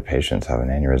percentage of patients have an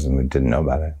aneurysm who didn't know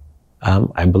about it?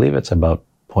 I believe it's about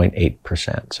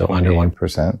 0.8%, so 0.8%. Under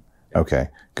 1%. Okay,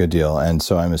 good deal. And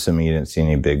so I'm assuming you didn't see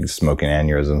any big smoking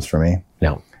aneurysms for me?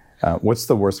 No. What's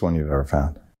the worst one you've ever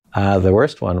found? The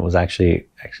worst one was actually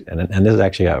and this is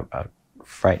actually a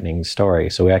frightening story.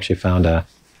 So we actually found a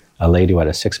lady who had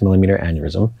a 6 millimeter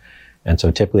aneurysm. And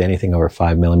so typically anything over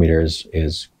 5 millimeters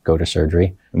is go to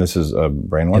surgery. And this is a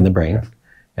brain one? In the brain. Okay.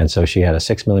 And so she had a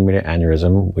 6 millimeter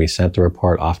aneurysm. We sent the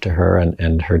report off to her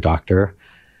and her doctor.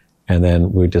 And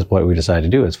then what we decided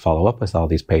to do is follow up with all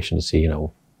these patients to see,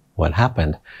 what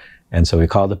happened. And so we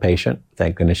called the patient.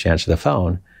 Thank goodness she answered the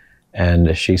phone.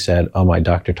 And she said, "Oh, my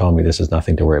doctor told me this is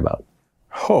nothing to worry about."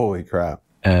 Holy crap.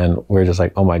 And we're just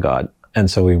like, oh my God. And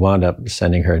so we wound up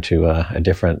sending her to a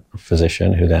different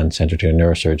physician who then sent her to a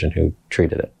neurosurgeon who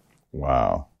treated it.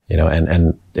 Wow.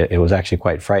 And it was actually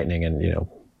quite frightening. And,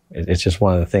 it's just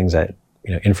one of the things that,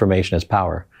 information is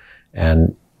power.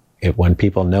 And when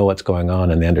people know what's going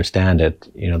on and they understand it,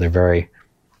 they're very,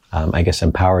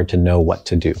 empowered to know what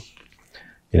to do.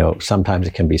 Sometimes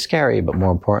it can be scary, but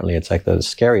more importantly, it's like the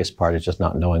scariest part is just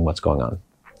not knowing what's going on.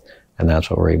 And that's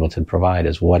what we're able to provide,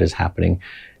 is what is happening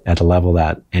at a level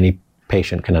that any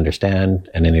patient can understand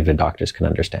and any of the doctors can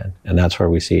understand. And that's where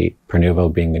we see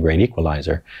Prenuvo being the great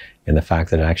equalizer, in the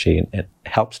fact that it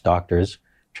helps doctors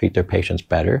treat their patients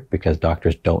better, because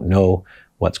doctors don't know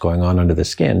what's going on under the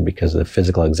skin because of the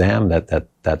physical exam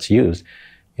that's used,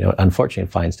 unfortunately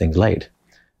finds things late.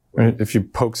 If you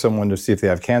poke someone to see if they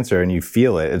have cancer and you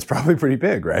feel it, it's probably pretty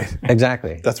big, right?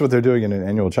 Exactly. That's what they're doing in an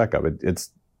annual checkup. It's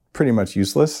pretty much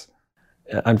useless.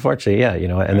 Unfortunately, yeah,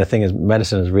 and the thing is,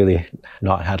 medicine has really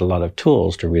not had a lot of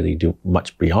tools to really do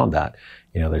much beyond that.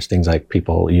 There's things like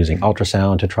people using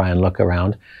ultrasound to try and look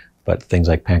around, but things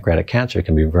like pancreatic cancer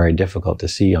can be very difficult to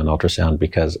see on ultrasound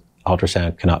because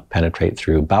ultrasound cannot penetrate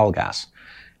through bowel gas.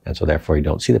 And so therefore you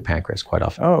don't see the pancreas quite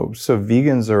often. Oh, so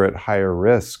vegans are at higher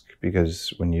risk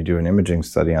because when you do an imaging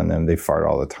study on them, they fart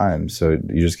all the time. So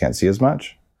you just can't see as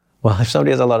much? Well, if somebody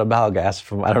has a lot of bowel gas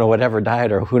from, I don't know, whatever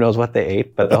diet or who knows what they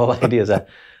ate, but the whole idea is that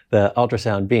the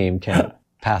ultrasound beam can't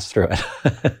pass through it.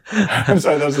 I'm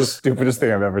sorry, that was the stupidest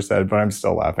thing I've ever said, but I'm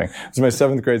still laughing. It's my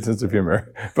 7th grade sense of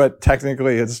humor. But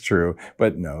technically it's true.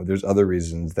 But no, there's other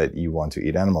reasons that you want to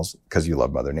eat animals, because you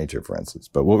love Mother Nature, for instance.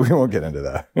 But we won't get into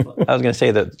that. I was going to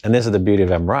say that, and this is the beauty of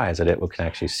MRI, is that it can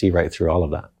actually see right through all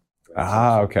of that.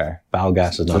 Ah, okay. Bowel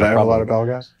gas is not a problem. Did I have a lot of bowel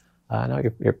gas? No,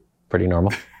 you're pretty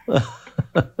normal.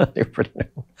 You're pretty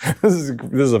normal. This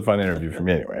is a fun interview for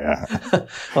me anyway. Yeah.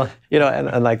 Well,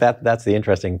 and like that's the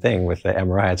interesting thing with the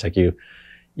MRI. It's like you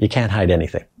can't hide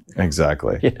anything.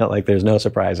 Exactly. Like there's no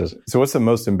surprises. So what's the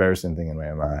most embarrassing thing in my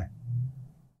MRI?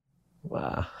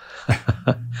 Wow.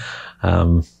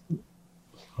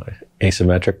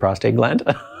 Asymmetric prostate gland.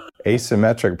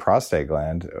 Asymmetric prostate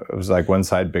gland. It was like one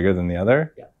side bigger than the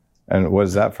other? Yeah. And what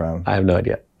is that from? I have no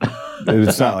idea.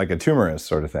 It's not like a tumorous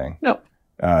sort of thing. No.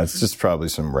 It's just probably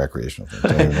some recreational thing.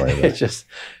 Don't even worry about it.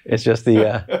 It's just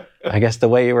the, I guess the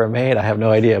way you were made, I have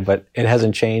no idea, but it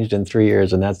hasn't changed in 3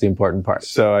 years, and that's the important part.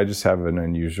 So I just have an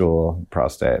unusual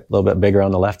prostate. A little bit bigger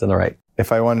on the left than the right.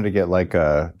 If I wanted to get like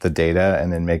the data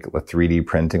and then make a 3D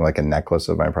printing, like a necklace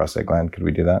of my prostate gland, could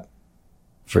we do that?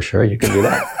 For sure, you can do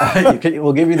that.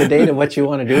 We'll give you the data, what you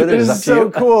want to do with it. It's up so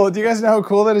cool. Do you guys know how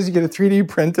cool that is? You get a 3D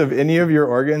print of any of your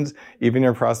organs, even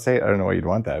your prostate. I don't know why you'd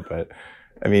want that, but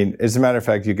I mean, as a matter of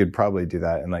fact, you could probably do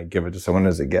that and like give it to someone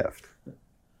as a gift.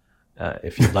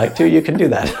 If you'd like to, you can do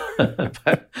that.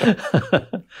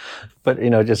 but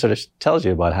just sort of tells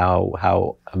you about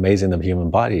how amazing the human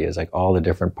body is, like all the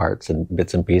different parts and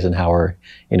bits and pieces, and how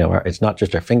it's not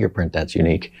just our fingerprint that's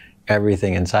unique.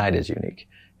 Everything inside is unique.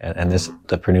 And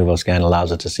the Prenuvo scan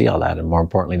allows us to see all that, and more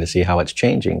importantly, to see how it's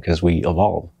changing, because we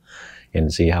evolve,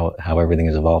 and see how everything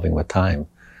is evolving with time.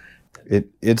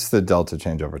 It's the delta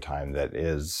change over time that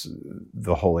is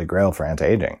the holy grail for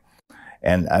anti-aging.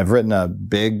 And I've written a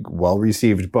big,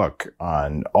 well-received book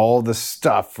on all the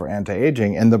stuff for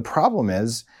anti-aging. And the problem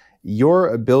is your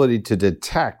ability to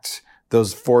detect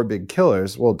those 4 big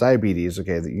killers. Well, diabetes,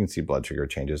 okay, you can see blood sugar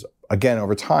changes again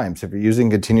over time. So if you're using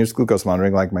continuous glucose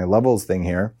monitoring, like my levels thing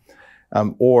here,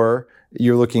 or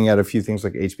you're looking at a few things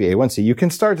like HbA1c, you can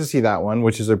start to see that one,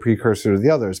 which is a precursor to the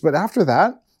others. But after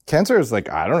that, cancer is like,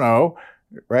 I don't know,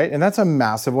 right? And that's a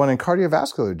massive one in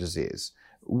cardiovascular disease.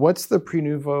 What's the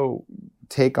Prenuvo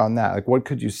take on that? Like, what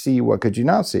could you see? What could you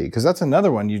not see? Because that's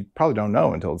another one you probably don't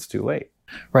know until it's too late.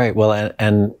 Right. Well,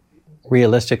 and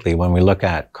realistically, when we look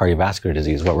at cardiovascular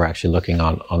disease, what we're actually looking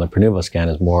on the Prenuvo scan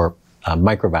is more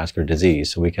microvascular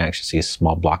disease. So we can actually see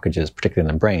small blockages, particularly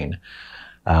in the brain.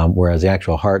 Whereas the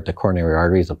actual heart, the coronary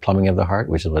arteries, the plumbing of the heart,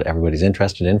 which is what everybody's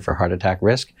interested in for heart attack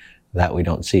risk, that we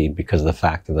don't see because of the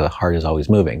fact that the heart is always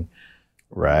moving.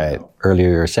 Right. Earlier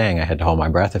you were saying I had to hold my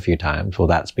breath a few times. Well,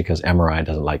 that's because MRI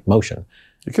doesn't like motion.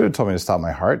 You could have told me to stop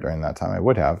my heart during that time. I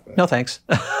would have. No, thanks.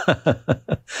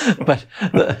 But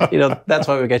that's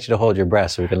why we get you to hold your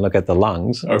breath, so we can look at the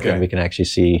lungs, okay, and we can actually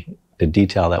see the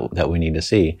detail that we need to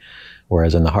see.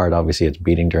 Whereas in the heart, obviously, it's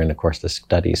beating during the course of the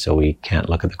study, so we can't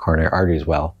look at the coronary arteries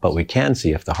well. But we can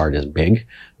see if the heart is big.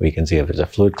 We can see if there's a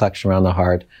fluid collection around the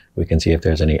heart. We can see if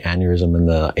there's any aneurysm in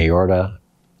the aorta.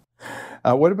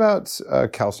 What about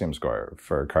calcium score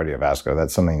for cardiovascular?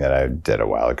 That's something that I did a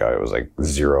while ago. It was like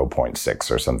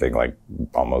 0.6 or something, like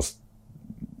almost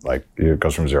like it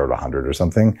goes from 0 to 100 or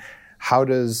something. How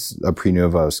does a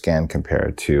pre-nuvo scan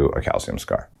compare to a calcium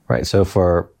score? Right. So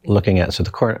for looking at,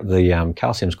 the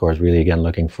calcium score is really, again,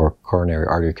 looking for coronary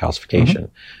artery calcification.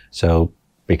 Mm-hmm. So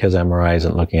because MRI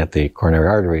isn't looking at the coronary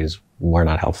arteries, we're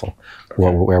not helpful.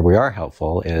 Okay. Where we are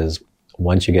helpful is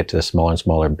once you get to the smaller and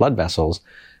smaller blood vessels,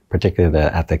 particularly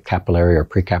at the capillary or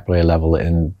precapillary level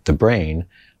in the brain,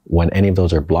 when any of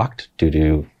those are blocked due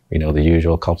to, the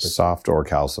usual culprit. Soft or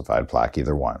calcified plaque,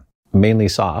 either one. Mainly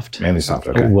soft.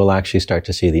 Okay. We'll actually start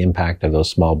to see the impact of those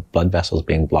small blood vessels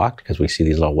being blocked because we see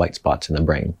these little white spots in the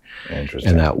brain. Interesting.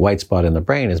 And that white spot in the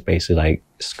brain is basically like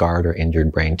scarred or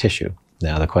injured brain tissue.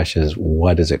 Now the question is,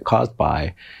 what is it caused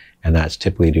by? And that's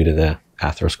typically due to the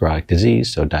atherosclerotic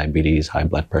disease, so diabetes, high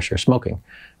blood pressure, smoking.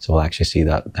 So we'll actually see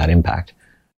that impact.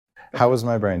 How was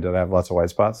my brain? Did I have lots of white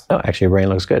spots? No, actually, your brain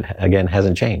looks good. Again,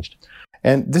 hasn't changed.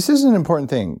 And this is an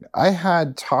important thing. I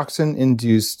had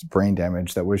toxin-induced brain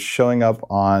damage that was showing up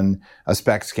on a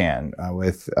SPECT scan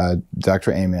with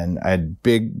Dr. Amen. I had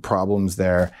big problems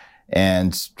there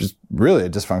and just really a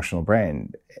dysfunctional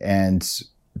brain. And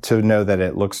to know that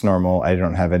it looks normal, I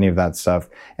don't have any of that stuff.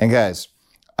 And guys,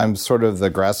 I'm sort of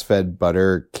the grass-fed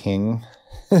butter king,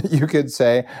 you could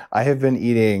say. I have been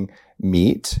eating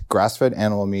meat, grass-fed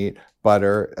animal meat,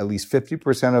 butter, at least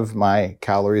 50% of my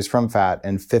calories from fat,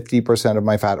 and 50% of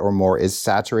my fat or more is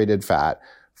saturated fat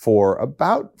for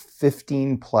about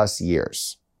 15 plus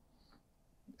years.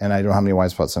 And I don't have any white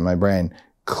spots in my brain.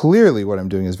 Clearly what I'm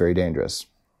doing is very dangerous.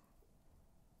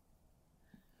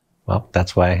 Well,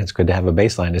 that's why it's good to have a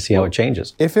baseline to see how it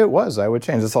changes. If it was, I would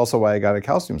change. That's also why I got a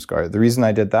calcium score. The reason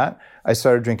I did that, I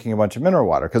started drinking a bunch of mineral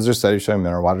water because there's studies showing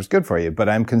mineral water is good for you. But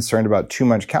I'm concerned about too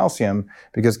much calcium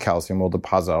because calcium will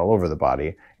deposit all over the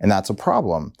body, and that's a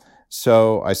problem.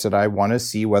 So I said, I want to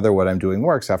see whether what I'm doing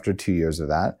works after 2 years of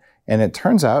that. And it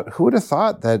turns out, who would have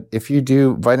thought that if you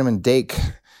do vitamin DAK,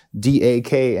 D, A,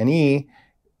 K, and E,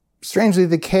 strangely,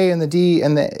 the K and the D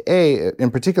and the A in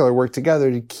particular work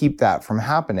together to keep that from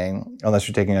happening unless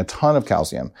you're taking a ton of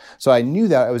calcium. So I knew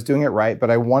that I was doing it right, but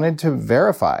I wanted to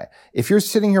verify. If you're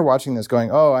sitting here watching this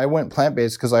going, oh, I went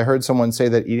plant-based because I heard someone say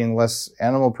that eating less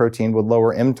animal protein would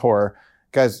lower mTOR.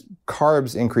 Guys,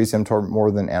 carbs increase mTOR more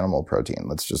than animal protein.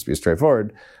 Let's just be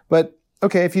straightforward. But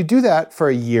okay, if you do that for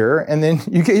a year and then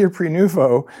you get your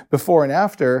pre-nuvo before and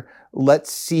after,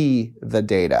 let's see the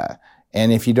data.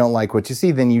 And if you don't like what you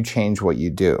see, then you change what you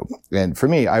do. And for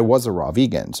me, I was a raw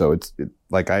vegan. So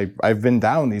I've been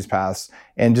down these paths,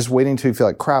 and just waiting till you feel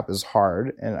like crap is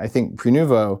hard. And I think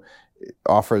pre-nuvo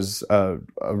offers a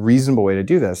reasonable way to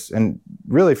do this. And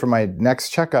really for my next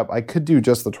checkup, I could do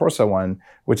just the torso one,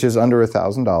 which is under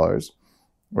 $1,000,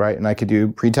 right? And I could do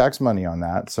pre-tax money on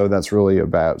that. So that's really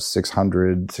about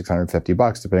 $600,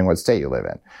 $650, depending what state you live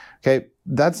in. Okay.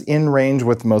 That's in range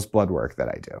with most blood work that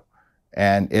I do.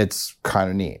 And it's kind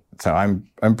of neat. So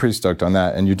I'm pretty stoked on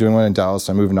that. And you're doing one in Dallas.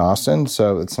 I'm moving to Austin,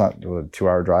 so it's not a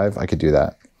 2-hour drive. I could do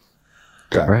that.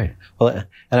 Okay. Right. Well,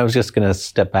 and I was just going to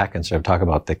step back and sort of talk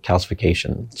about the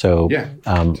calcification. So yeah,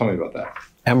 tell me about that.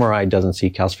 MRI doesn't see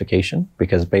calcification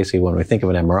because basically when we think of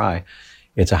an MRI,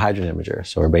 it's a hydrogen imager.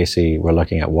 So we're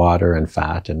looking at water and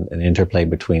fat and an interplay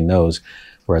between those,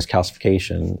 whereas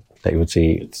calcification that you would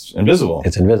see, it's invisible.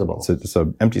 It's invisible. It's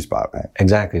an empty spot, right?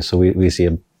 Exactly. So we see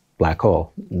a black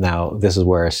hole. Now, this is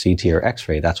where CT or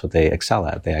X-ray, that's what they excel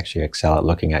at. They actually excel at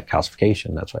looking at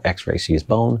calcification. That's why X-ray sees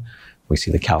bone. We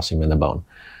see the calcium in the bone.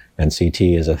 And CT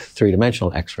is a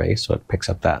three-dimensional X-ray, so it picks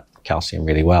up that calcium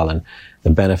really well. And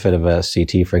the benefit of a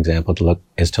CT, for example, to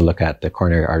look at the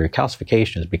coronary artery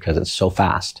calcification is because it's so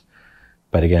fast.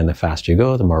 But again, the faster you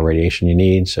go, the more radiation you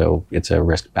need. So it's a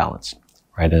risk balance,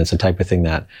 right? And it's the type of thing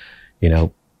that,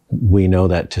 we know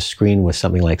that to screen with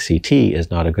something like CT is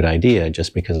not a good idea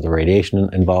just because of the radiation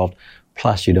involved.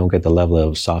 Plus, you don't get the level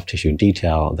of soft tissue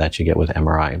detail that you get with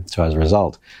MRI. So as a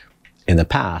result, in the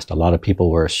past, a lot of people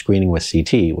were screening with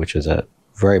CT, which is a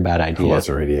very bad idea. Lots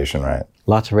of radiation, right?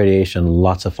 Lots of radiation,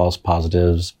 lots of false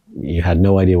positives. You had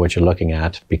no idea what you're looking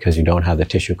at because you don't have the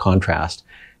tissue contrast.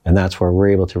 And that's where we're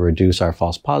able to reduce our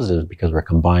false positives because we're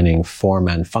combining form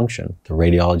and function, the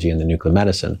radiology and the nuclear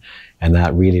medicine. And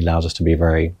that really allows us to be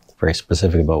very, very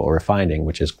specific about what we're finding,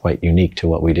 which is quite unique to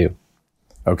what we do.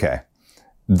 Okay.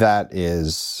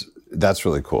 That's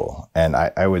really cool. And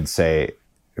I would say,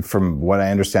 from what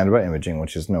I understand about imaging,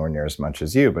 which is nowhere near as much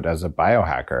as you, but as a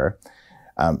biohacker,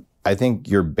 I think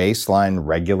your baseline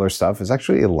regular stuff is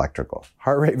actually electrical.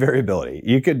 Heart rate variability.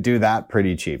 You could do that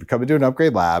pretty cheap. Come and do an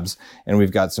Upgrade Labs, and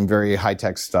we've got some very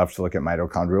high-tech stuff to look at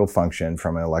mitochondrial function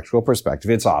from an electrical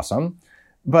perspective. It's awesome.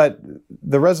 But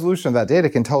the resolution of that data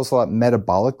can tell us a lot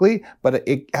metabolically, but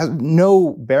it has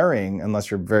no bearing, unless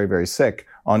you're very, very sick,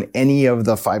 on any of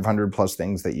the 500 plus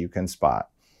things that you can spot,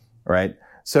 right?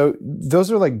 So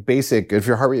those are like basic. If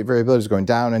your heart rate variability is going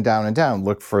down and down and down,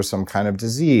 look for some kind of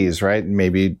disease, right?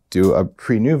 Maybe do a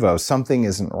pre-nuvo. Something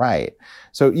isn't right.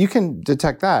 So you can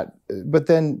detect that. But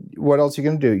then what else are you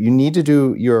going to do? You need to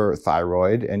do your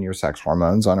thyroid and your sex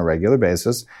hormones on a regular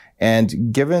basis.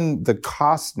 And given the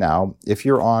cost now, if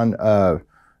you're on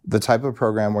the type of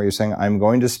program where you're saying, I'm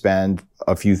going to spend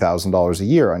a few $1,000s a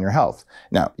year on your health.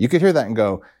 Now, you could hear that and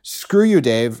go, screw you,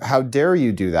 Dave. How dare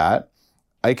you do that?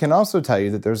 I can also tell you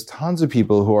that there's tons of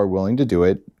people who are willing to do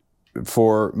it.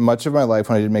 For much of my life,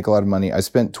 when I didn't make a lot of money, I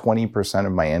spent 20%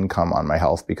 of my income on my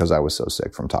health because I was so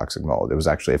sick from toxic mold. It was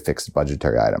actually a fixed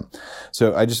budgetary item.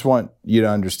 So I just want you to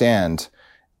understand,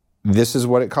 this is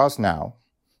what it costs now.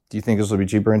 Do you think this will be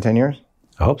cheaper in 10 years?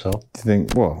 I hope so. Do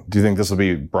you think this will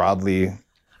be broadly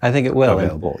I think it will.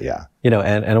 available? Yeah.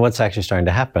 And what's actually starting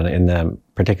to happen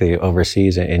particularly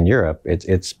overseas in Europe,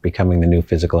 it's becoming the new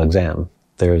physical exam.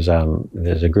 There's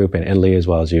a group in Italy as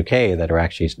well as UK that are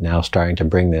actually now starting to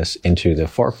bring this into the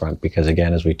forefront because,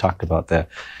 again, as we talked about,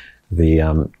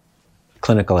 the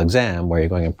clinical exam where you're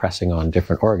going and pressing on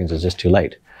different organs is just too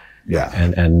late. Yeah.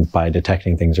 And by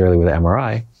detecting things early with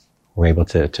MRI, we're able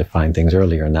to find things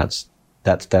earlier, and that's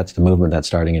the movement that's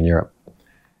starting in Europe.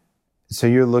 So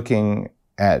you're looking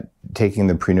at taking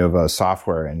the Prenovo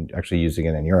software and actually using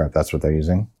it in Europe. That's what they're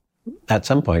using? At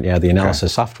some point, yeah, the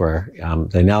analysis software.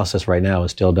 The analysis right now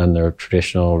is still done the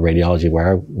traditional radiology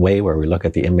way where we look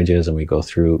at the images and we go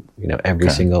through every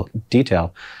single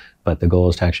detail. But the goal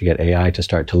is to actually get AI to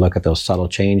start to look at those subtle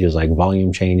changes like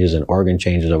volume changes and organ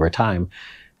changes over time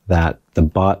that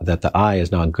the eye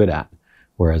is not good at,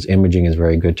 whereas imaging is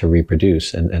very good to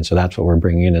reproduce. And so that's what we're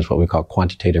bringing in is what we call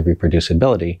quantitative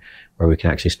reproducibility, where we can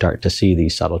actually start to see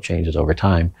these subtle changes over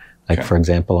time. Like, for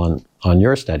example, on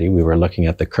your study, we were looking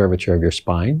at the curvature of your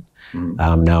spine.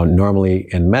 Now, normally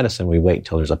in medicine, we wait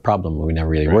till there's a problem and we never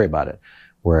really worry about it.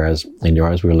 Whereas in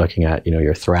yours, we were looking at,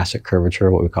 your thoracic curvature,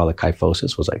 what we call the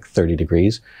kyphosis, was like 30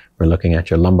 degrees. We're looking at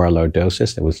your lumbar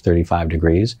lordosis, it was 35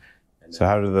 degrees. So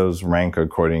how do those rank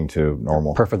according to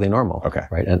normal? Perfectly normal. Okay.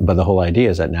 Right. But the whole idea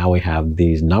is that now we have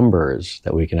these numbers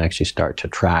that we can actually start to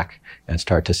track and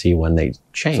start to see when they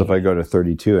change. So if I go to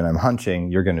 32 and I'm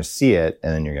hunching, you're going to see it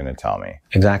and then you're going to tell me.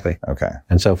 Exactly. Okay.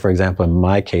 And so, for example, in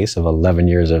my case of 11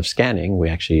 years of scanning, we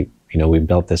actually, we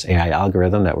built this AI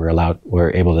algorithm that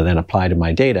we're able to then apply to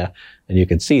my data. And you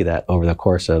can see that over the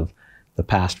course of the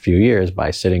past few years,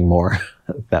 by sitting more,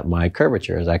 that my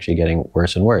curvature is actually getting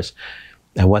worse and worse.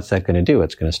 And what's that going to do?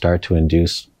 It's going to start to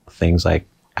induce things like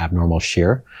abnormal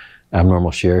shear.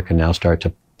 Abnormal shear can now start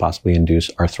to possibly induce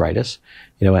arthritis.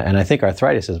 And I think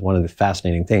arthritis is one of the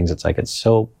fascinating things. It's like it's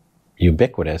so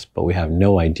ubiquitous, but we have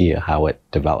no idea how it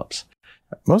develops.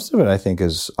 Most of it, I think,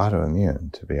 is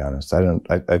autoimmune, to be honest.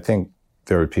 I think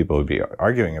there are people who'd be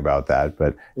arguing about that,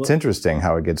 but it's interesting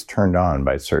how it gets turned on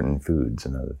by certain foods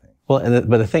and other things. Well,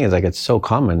 but the thing is, like, it's so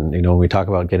common, when we talk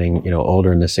about getting,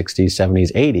 older in the 60s,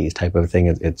 70s, 80s type of thing,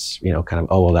 it's, kind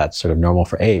of, that's sort of normal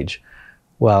for age.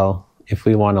 Well, if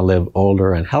we want to live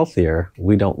older and healthier,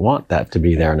 we don't want that to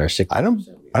be there in our 60s. I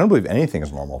don't believe anything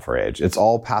is normal for age. It's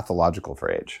all pathological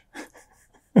for age.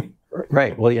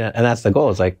 Right. Well, yeah. And that's the goal.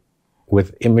 Is like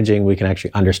with imaging, we can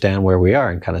actually understand where we are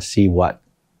and kind of see what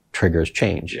triggers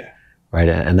change. Yeah. Right.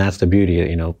 And that's the beauty.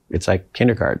 It's like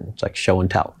kindergarten. It's like show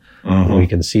and tell. Mm-hmm. We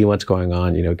can see what's going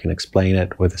on, we can explain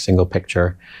it with a single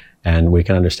picture, and we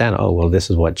can understand,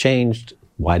 this is what changed.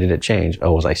 Why did it change?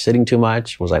 Was I sitting too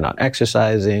much? Was I not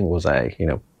exercising? Was I,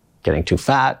 getting too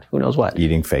fat? Who knows what?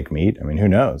 Eating fake meat? I mean, who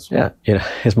knows? Yeah.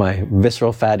 Is my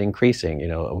visceral fat increasing?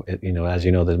 As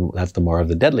that's the more of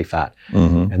the deadly fat.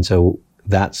 Mm-hmm. And so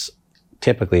that's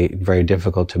typically very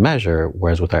difficult to measure,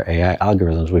 whereas with our AI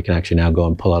algorithms, we can actually now go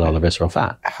and pull out all the visceral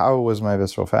fat. How was my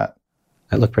visceral fat?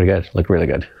 It looked pretty good. It looked really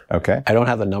good. Okay. I don't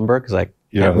have the number because I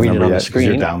can't read it on the screen.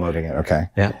 You're downloading it. Okay.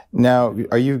 Yeah. Now,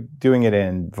 are you doing it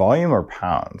in volume or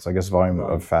pounds? I guess volume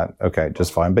of fat. Okay,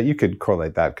 just volume. But you could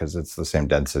correlate that because it's the same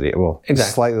density. Well,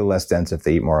 exactly. Slightly less dense if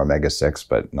they eat more omega-6,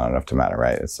 but not enough to matter,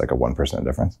 right? It's like a 1%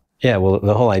 difference. Yeah. Well,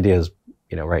 the whole idea is,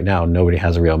 right now nobody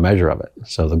has a real measure of it.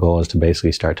 So the goal is to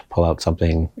basically start to pull out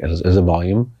something as a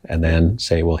volume and then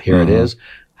say, well, here it is.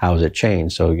 How has it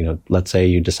changed? So, let's say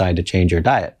you decide to change your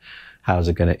diet. How is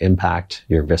it going to impact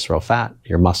your visceral fat,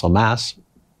 your muscle mass?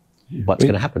 What's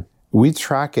going to happen? We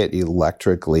track it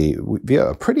electrically via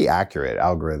a pretty accurate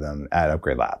algorithm at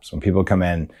Upgrade Labs. When people come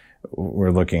in,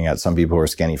 we're looking at some people who are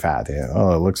skinny fat. They go,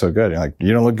 oh, it looks so good. You're like,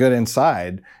 you don't look good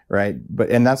inside, right?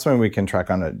 And that's when we can track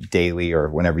on a daily or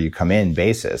whenever you come in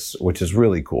basis, which is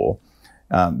really cool.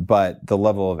 But the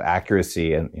level of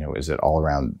accuracy and, is it all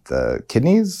around the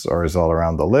kidneys or is it all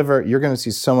around the liver? You're going to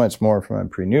see so much more from a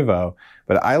Prenuvo.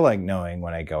 But I like knowing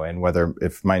when I go in, whether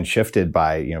if mine shifted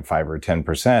by, 5 or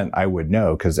 10%, I would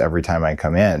know because every time I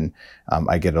come in,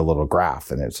 I get a little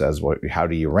graph and it says, how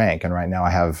do you rank? And right now I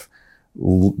have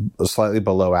slightly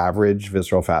below average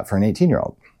visceral fat for an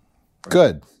 18-year-old.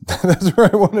 Good. That's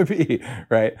where I want to be,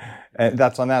 right? And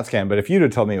that's on that scan. But if you'd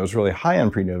have told me it was really high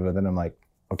on Prenuvo, then I'm like,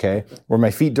 okay, were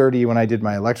my feet dirty when I did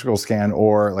my electrical scan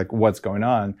or like what's going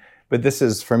on? But this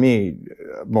is, for me,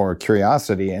 more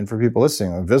curiosity. And for people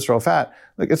listening, visceral fat,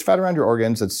 it's fat around your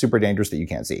organs. It's super dangerous that you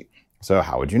can't see. So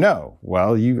how would you know?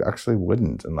 Well, you actually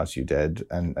wouldn't unless you did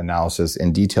an analysis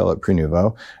in detail at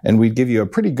Prenuvo. And we'd give you a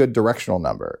pretty good directional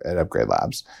number at Upgrade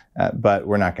Labs. But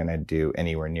we're not going to do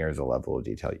anywhere near the level of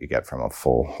detail you get from a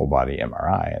full whole body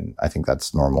MRI. And I think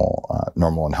that's normal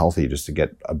and healthy just to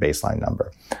get a baseline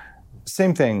number.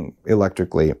 Same thing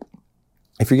electrically.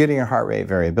 If you're getting a heart rate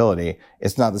variability,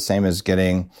 it's not the same as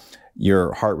getting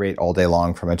your heart rate all day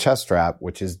long from a chest strap,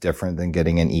 which is different than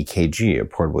getting an EKG, a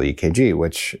portable EKG,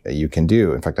 which you can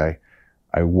do. In fact, I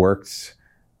worked,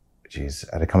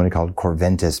 at a company called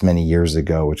Corventis many years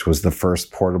ago, which was the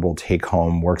first portable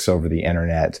take-home, works over the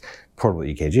internet, portable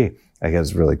EKG. I guess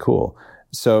it's really cool.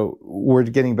 So we're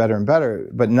getting better and better,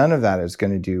 but none of that is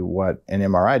going to do what an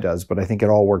MRI does. But I think it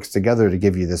all works together to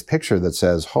give you this picture that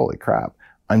says, holy crap,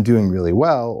 I'm doing really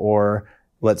well, or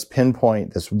let's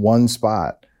pinpoint this one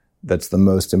spot that's the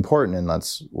most important and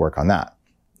let's work on that.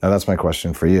 Now that's my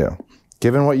question for you.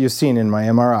 Given what you've seen in my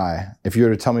MRI, if you were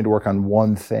to tell me to work on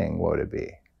one thing, what would it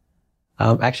be?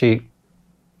 Actually,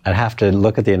 I'd have to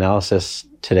look at the analysis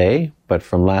today, but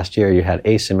from last year, you had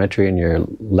asymmetry in your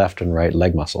left and right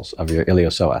leg muscles of your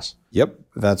iliopsoas. Yep,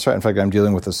 that's right. In fact, I'm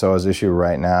dealing with the psoas issue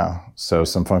right now, so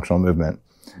some functional movement.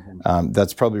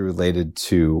 That's probably related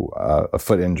to a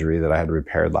foot injury that I had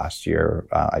repaired last year.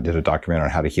 I did a documentary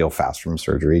on how to heal fast from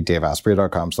surgery,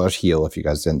 daveasprey.com/heal if you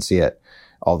guys didn't see it.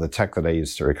 All the tech that I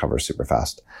used to recover super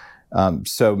fast.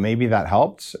 So maybe that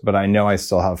helped, but I know I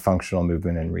still have functional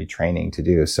movement and retraining to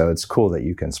do. So it's cool that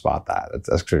you can spot that.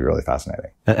 It's actually really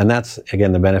fascinating. And that's,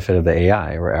 again, the benefit of the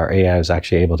AI, where our AI is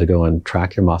actually able to go and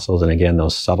track your muscles. And again,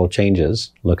 those subtle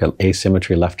changes, look at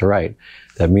asymmetry left to right,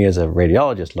 that me as a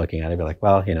radiologist looking at it, be like,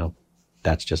 well,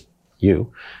 that's just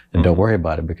you. And don't worry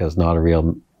about it because it's not a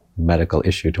real medical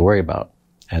issue to worry about.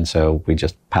 And so we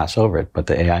just pass over it. But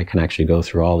the AI can actually go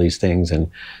through all these things and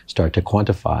start to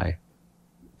quantify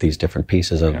these different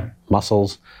pieces of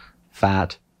muscles,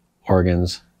 fat,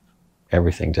 organs,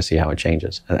 everything to see how it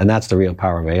changes. And that's the real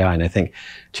power of AI. And I think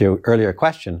to your earlier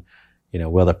question,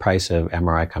 will the price of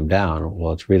MRI come down?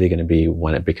 Well, it's really going to be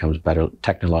when it becomes better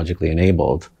technologically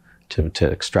enabled to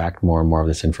extract more and more of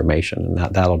this information. And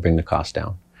that'll bring the cost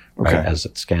down. Right? As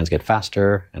scans get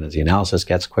faster and as the analysis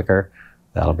gets quicker,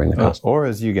 that'll bring the cost. Or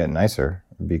as you get nicer,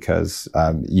 because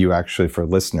you actually, for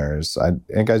listeners, and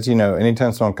guys,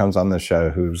 anytime someone comes on the show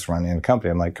who's running a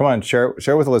company, I'm like, come on, share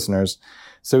with listeners.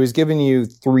 So he's giving you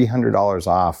 $300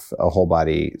 off a whole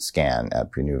body scan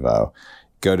at Prenuvo.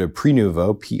 Go to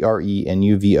Prenuvo,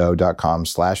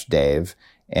 prenuvo.com/Dave,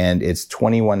 and it's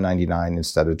 $21.99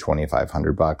 instead of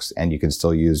 $2,500, and you can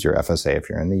still use your FSA if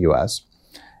you're in the US.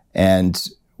 And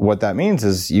what that means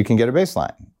is you can get a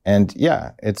baseline. And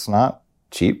yeah, it's not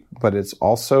cheap, but it's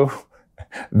also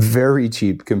very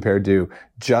cheap compared to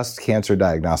just cancer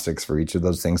diagnostics for each of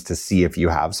those things to see if you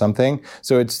have something.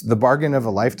 So it's the bargain of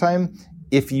a lifetime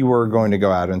if you were going to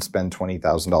go out and spend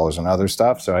 $20,000 on other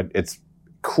stuff. So it's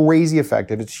crazy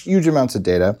effective. It's huge amounts of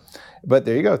data. But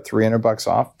there you go, $300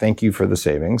 off. Thank you for the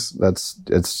savings.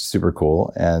 It's super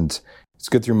cool. And it's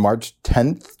good through March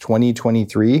 10th,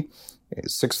 2023.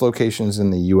 6 locations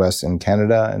in the US and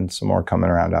Canada, and some more coming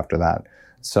around after that.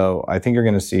 So I think you're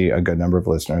going to see a good number of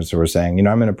listeners who are saying,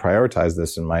 I'm going to prioritize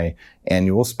this in my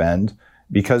annual spend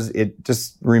because it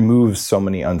just removes so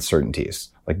many uncertainties,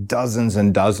 like dozens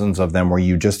and dozens of them where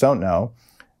you just don't know.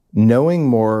 Knowing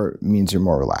more means you're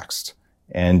more relaxed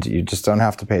and you just don't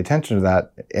have to pay attention to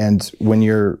that. And when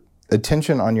you're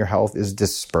attention on your health is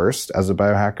dispersed as a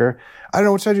biohacker. I don't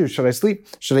know what should I do. Should I sleep?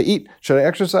 Should I eat? Should I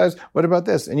exercise? What about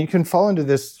this? And you can fall into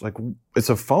this, like, it's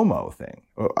a FOMO thing.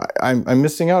 I'm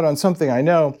missing out on something. I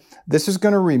know this is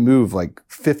going to remove like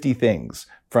 50 things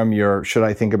from your should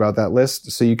I think about that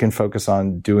list so you can focus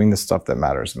on doing the stuff that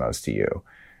matters most to you.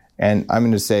 And I'm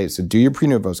going to say, so do your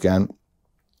pre-nouveau scan.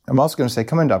 I'm also going to say,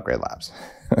 come into Upgrade Labs.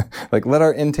 Like, let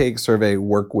our intake survey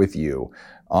work with you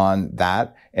on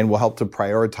that, and we'll help to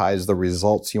prioritize the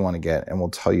results you want to get, and we'll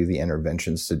tell you the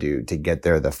interventions to do to get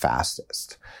there the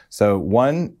fastest. So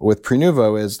one with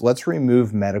pre-nouveau is, let's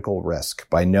remove medical risk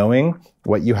by knowing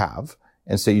what you have,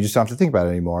 and so you just don't have to think about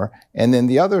it anymore. And then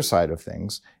the other side of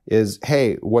things is,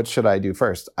 hey, what should I do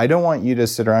first? I don't want you to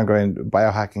sit around going,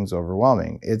 biohacking's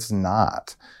overwhelming. It's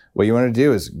not. What you want to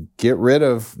do is get rid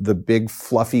of the big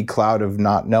fluffy cloud of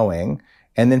not knowing,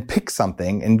 and then pick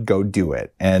something and go do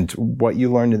it. And what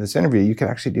you learned in this interview, you can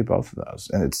actually do both of those.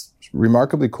 And it's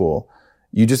remarkably cool.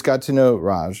 You just got to know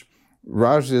Raj.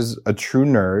 Raj is a true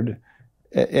nerd.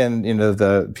 And, you know,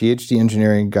 the PhD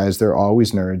engineering guys, they're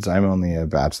always nerds. I'm only a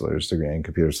bachelor's degree in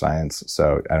computer science,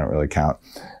 so I don't really count.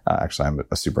 Actually, I'm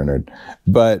a super nerd.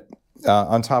 But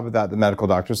on top of that, the medical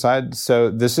doctor side. So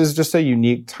this is just a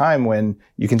unique time when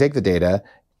you can take the data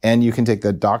and you can take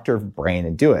the doctor brain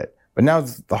and do it. But now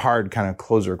it's the hard kind of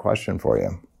closer question for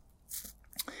you.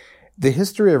 The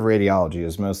history of radiology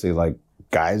is mostly like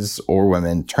guys or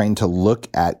women trying to look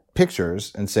at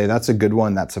pictures and say, that's a good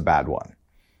one, that's a bad one,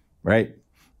 right?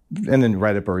 And then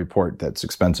write up a report that's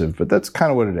expensive, but that's kind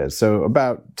of what it is. So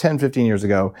about 10, 15 years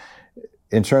ago,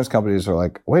 insurance companies are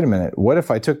like, wait a minute, what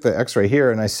if I took the x-ray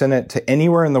here and I sent it to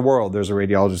anywhere in the world, there's a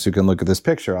radiologist who can look at this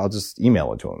picture, I'll just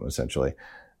email it to them, essentially.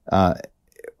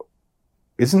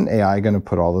 Isn't AI going to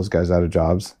put all those guys out of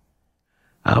jobs?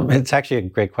 It's actually a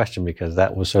great question, because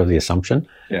that was sort of the assumption,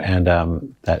 and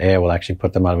that AI will actually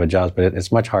put them out of a job, but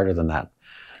it's much harder than that.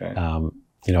 Okay.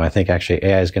 I think actually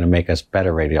AI is going to make us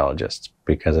better radiologists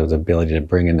because of the ability to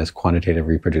bring in this quantitative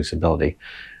reproducibility,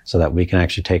 so that we can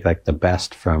actually take like the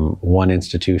best from one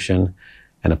institution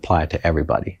and apply it to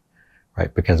everybody,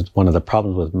 right? Because one of the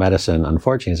problems with medicine,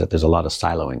 unfortunately, is that there's a lot of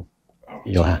siloing.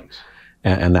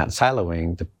 And that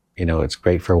siloing, it's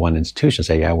great for one institution to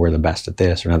say, yeah, we're the best at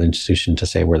this, or another institution to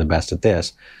say we're the best at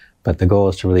this. But the goal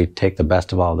is to really take the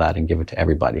best of all of that and give it to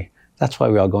everybody. That's why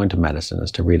we all go into medicine,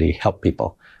 is to really help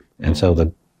people. And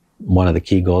so one of the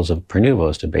key goals of pre-nouveau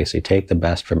is to basically take the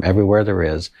best from everywhere there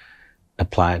is,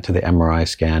 apply it to the MRI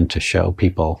scan to show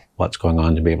people what's going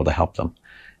on to be able to help them.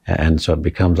 And so it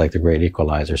becomes like the great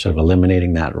equalizer, sort of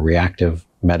eliminating that reactive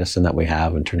medicine that we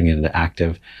have and turning it into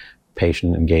active,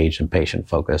 patient-engaged and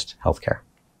patient-focused healthcare.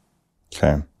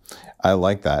 Okay. I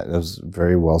like that. It was a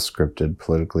very well scripted,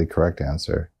 politically correct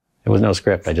answer. It was no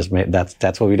script. I just made,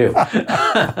 that's what we do.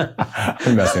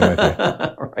 I'm messing with you.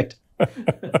 Right.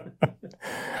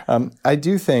 I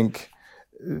do think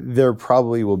there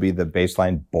probably will be the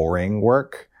baseline boring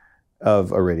work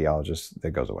of a radiologist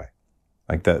that goes away.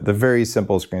 Like the very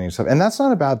simple screening stuff. And that's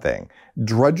not a bad thing.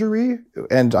 Drudgery,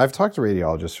 and I've talked to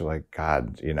radiologists who are like,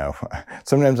 God,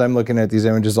 sometimes I'm looking at these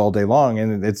images all day long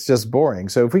and it's just boring.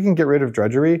 So if we can get rid of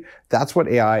drudgery, that's what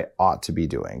AI ought to be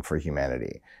doing for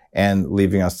humanity, and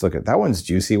leaving us to look at that one's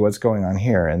juicy, what's going on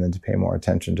here, and then to pay more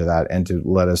attention to that and to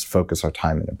let us focus our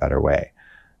time in a better way.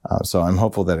 So I'm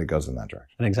hopeful that it goes in that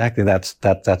direction. And exactly, that's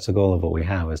the goal of what we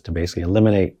have, is to basically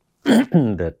eliminate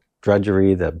the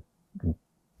drudgery, the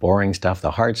boring stuff,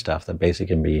 the hard stuff that basically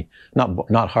can be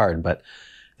not hard, but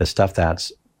the stuff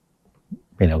that's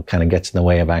kind of gets in the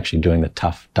way of actually doing the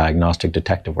tough diagnostic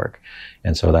detective work.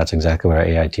 And so that's exactly what our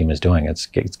AI team is doing. It's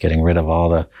getting rid of all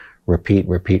the repeat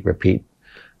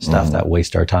stuff that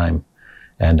wastes our time,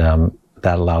 and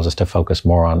that allows us to focus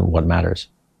more on what matters.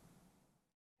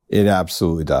 It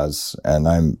absolutely does. And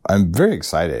I'm very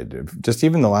excited. Just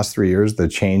even the last 3 years, the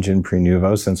change in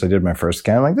pre-nouveau since I did my first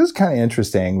scan, I'm like, this is kind of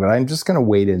interesting, but I'm just going to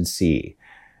wait and see.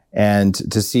 And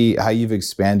to see how you've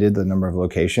expanded the number of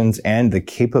locations and the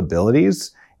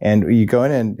capabilities. And you go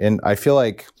in and I feel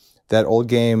like that old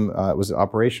game, was it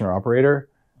Operation or Operator?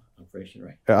 Operation,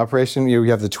 right. Operation, you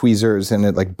have the tweezers and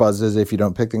it like buzzes if you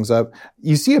don't pick things up.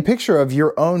 You see a picture of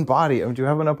your own body. Do you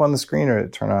have one up on the screen or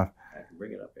turn off? I can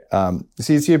bring it up.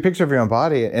 So you see a picture of your own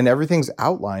body and everything's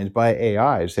outlined by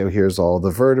AI. So here's all the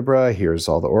vertebra, here's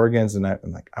all the organs. And I'm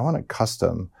like, I want a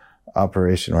custom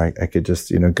operation where I could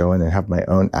just, go in and have my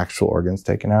own actual organs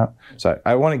taken out. So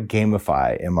I want to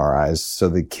gamify MRIs so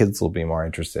the kids will be more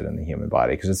interested in the human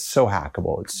body because it's so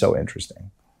hackable. It's so interesting.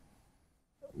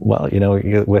 Well,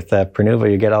 with pre-nouveau,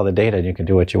 you get all the data and you can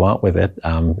do what you want with it.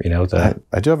 I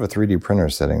do have a 3D printer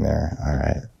sitting there. All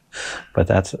right. But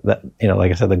that's that.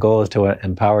 Like I said, the goal is to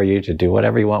empower you to do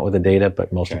whatever you want with the data,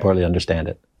 but most importantly, understand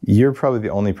it. You're probably the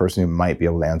only person who might be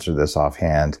able to answer this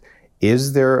offhand.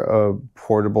 Is there a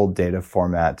portable data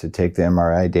format to take the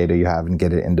MRI data you have and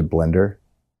get it into Blender?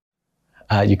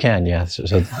 You can, yeah.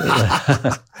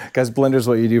 Guys, Blender's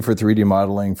what you do for 3D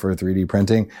modeling, for 3D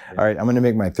printing. All right, I'm going to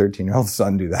make my 13-year-old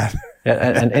son do that.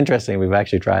 Yeah, and interesting, we've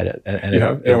actually tried it. And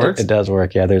it works? It does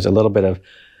work, yeah. There's a little bit of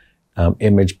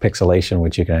image pixelation,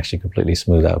 which you can actually completely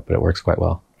smooth out, but it works quite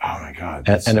well. Oh my God.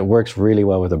 And it works really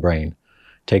well with the brain.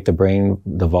 Take the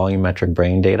volumetric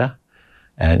brain data,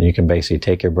 and you can basically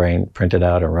take your brain, print it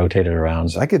out, and rotate it around.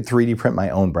 So I could 3D print my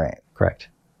own brain. Correct.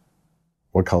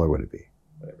 What color would it be?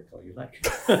 Whatever color you like.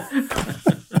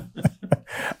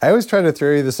 I always try to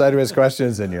throw you the sideways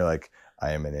questions, and you're like,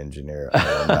 I am an engineer.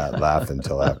 I will not laugh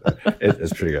until after.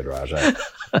 It's pretty good, Raj.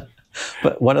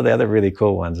 But one of the other really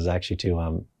cool ones is actually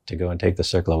to go and take the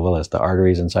circle of Willis, the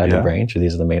arteries inside the brain. So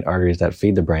these are the main arteries that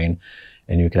feed the brain.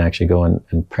 And you can actually go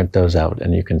and print those out,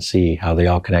 and you can see how they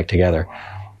all connect together.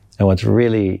 And what's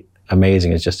really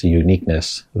amazing is just the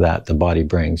uniqueness that the body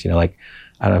brings. I don't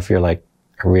know if you're like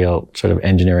a real sort of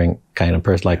engineering kind of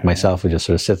person like myself, who just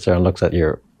sort of sits there and looks at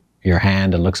your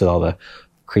hand and looks at all the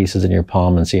creases in your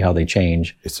palm and see how they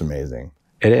change. It's amazing.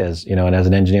 It is, and as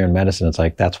an engineer in medicine, it's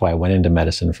like, that's why I went into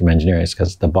medicine from engineering,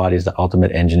 because the body is the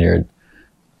ultimate engineered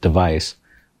device,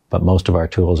 but most of our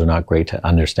tools are not great to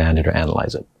understand it or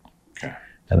analyze it. Okay.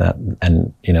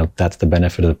 And that's the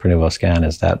benefit of the Prenuvo scan,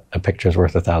 is that a picture is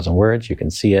worth 1,000 words. You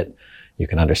can see it, you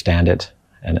can understand it,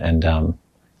 and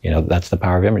that's the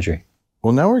power of imagery.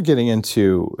 Well, now we're getting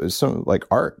into some like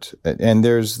art, and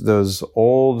there's those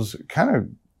old kind of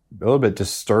a little bit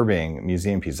disturbing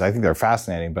museum pieces. I think they're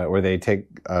fascinating, but where they take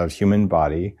a human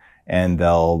body and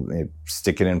they'll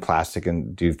stick it in plastic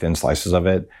and do thin slices of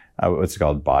it. What's it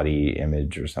called? Body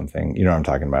image or something. You know what I'm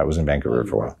talking about. It was in Vancouver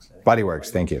for a while. Bodyworks.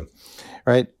 Thank you.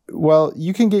 Right. Well,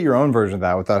 you can get your own version of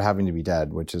that without having to be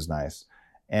dead, which is nice.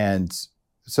 And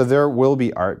so there will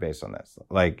be art based on this.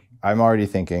 Like, I'm already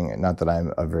thinking, not that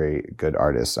I'm a very good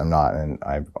artist. I'm not. And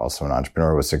I'm also an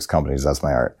entrepreneur with 6 companies. That's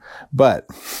my art. But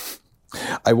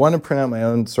I want to print out my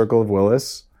own Circle of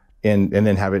Willis and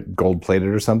then have it gold plated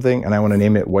or something. And I want to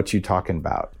name it What You Talking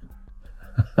About.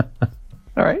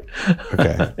 All right.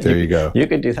 Okay. There you go. You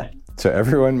could do that. So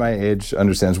everyone my age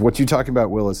understands. What You Talking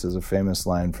About, Willis, is a famous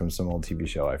line from some old TV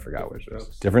show. I forgot which it was.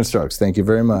 Different Strokes. Thank you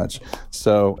very much.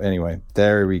 So anyway,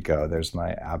 there we go. There's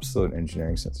my absolute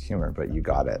engineering sense of humor, but you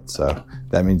got it. So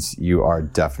that means you are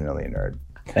definitely a nerd.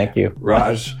 Thank you.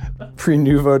 Raj,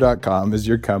 Prenuvo.com is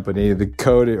your company. The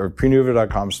code, or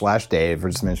Prenuvo.com/Dave, or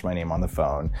just mention my name on the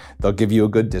phone. They'll give you a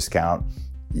good discount.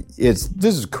 This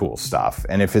is cool stuff.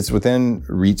 And if it's within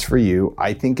reach for you,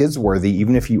 I think it's worthy.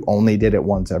 Even if you only did it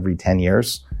once every 10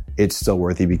 years, it's still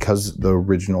worthy, because the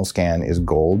original scan is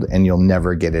gold and you'll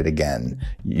never get it again.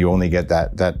 You only get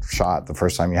that shot the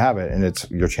first time you have it, and it's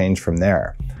your change from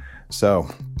there. So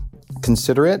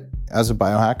consider it as a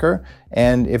biohacker.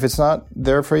 And if it's not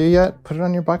there for you yet, put it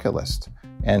on your bucket list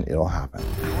and it'll happen.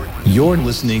 You're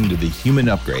listening to The Human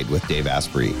Upgrade with Dave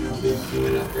Asprey.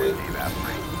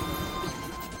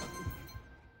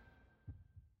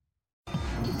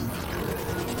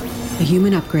 The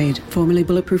Human Upgrade, formerly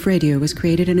Bulletproof Radio, was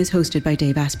created and is hosted by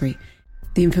Dave Asprey.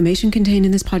 The information contained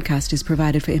in this podcast is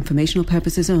provided for informational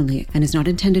purposes only and is not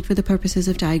intended for the purposes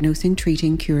of diagnosing,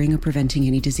 treating, curing, or preventing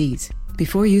any disease.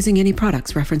 Before using any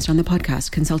products referenced on the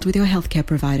podcast, consult with your healthcare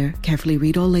provider, carefully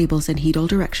read all labels, and heed all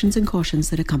directions and cautions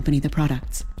that accompany the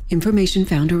products. Information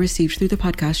found or received through the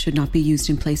podcast should not be used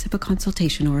in place of a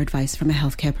consultation or advice from a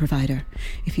healthcare provider.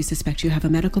 If you suspect you have a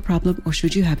medical problem, or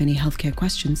should you have any healthcare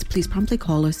questions, please promptly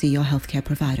call or see your healthcare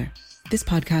provider. This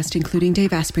podcast, including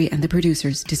Dave Asprey and the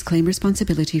producers, disclaim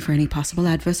responsibility for any possible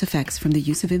adverse effects from the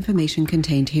use of information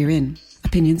contained herein.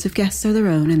 Opinions of guests are their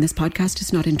own, and this podcast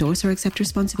does not endorse or accept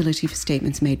responsibility for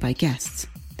statements made by guests.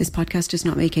 This podcast does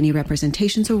not make any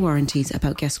representations or warranties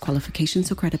about guest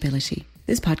qualifications or credibility.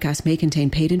 This podcast may contain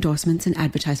paid endorsements and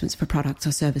advertisements for products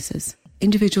or services.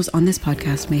 Individuals on this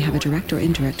podcast may have a direct or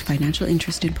indirect financial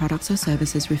interest in products or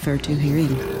services referred to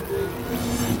herein.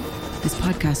 This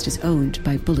podcast is owned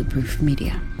by Bulletproof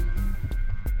Media.